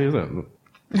does too, doesn't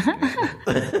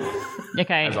it?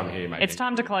 Okay. As I'm here, mate. It's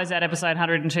time to close out episode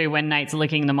 102 when Nate's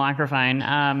licking the microphone.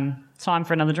 Time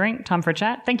for another drink, time for a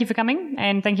chat. Thank you for coming,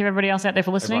 and thank you everybody else out there for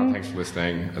listening. Everyone, thanks for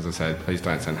listening. As I said, please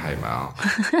don't send hate mail.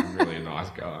 I'm really a nice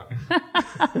guy.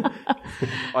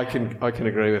 I can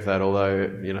agree with that,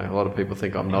 although, you know, a lot of people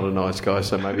think I'm not a nice guy,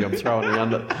 so maybe I'm throwing you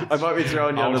under. I might be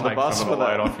throwing you under the bus for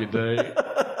that. Off you do.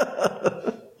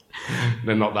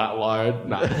 They're not that loud.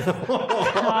 No.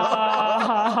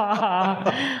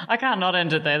 I can't not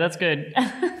end it there. That's good.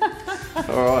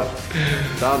 All right.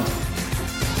 Done.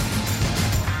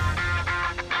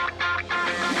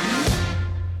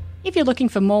 If you're looking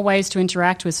for more ways to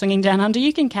interact with Swinging Down Under,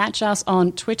 you can catch us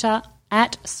on Twitter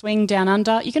at Swing Down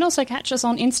Under. You can also catch us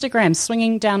on Instagram,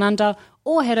 Swinging Down Under,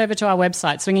 or head over to our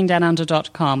website,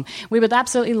 swingingdownunder.com. We would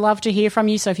absolutely love to hear from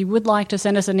you, so if you would like to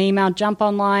send us an email, jump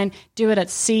online, do it at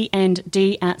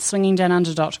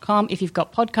cnd@swingingdownunder.com. If you've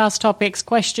got podcast topics,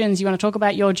 questions, you want to talk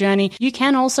about your journey, you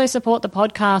can also support the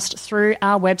podcast through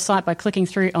our website by clicking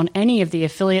through on any of the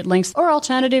affiliate links, or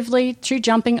alternatively to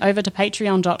jumping over to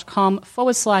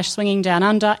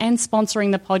patreon.com/swingingdownunder and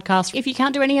sponsoring the podcast. If you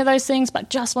can't do any of those things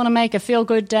but just want to make a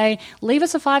feel-good day, leave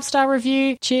us a 5-star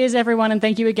review. Cheers, everyone, and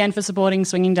thank you again for supporting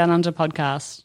Swinging Down Under podcast.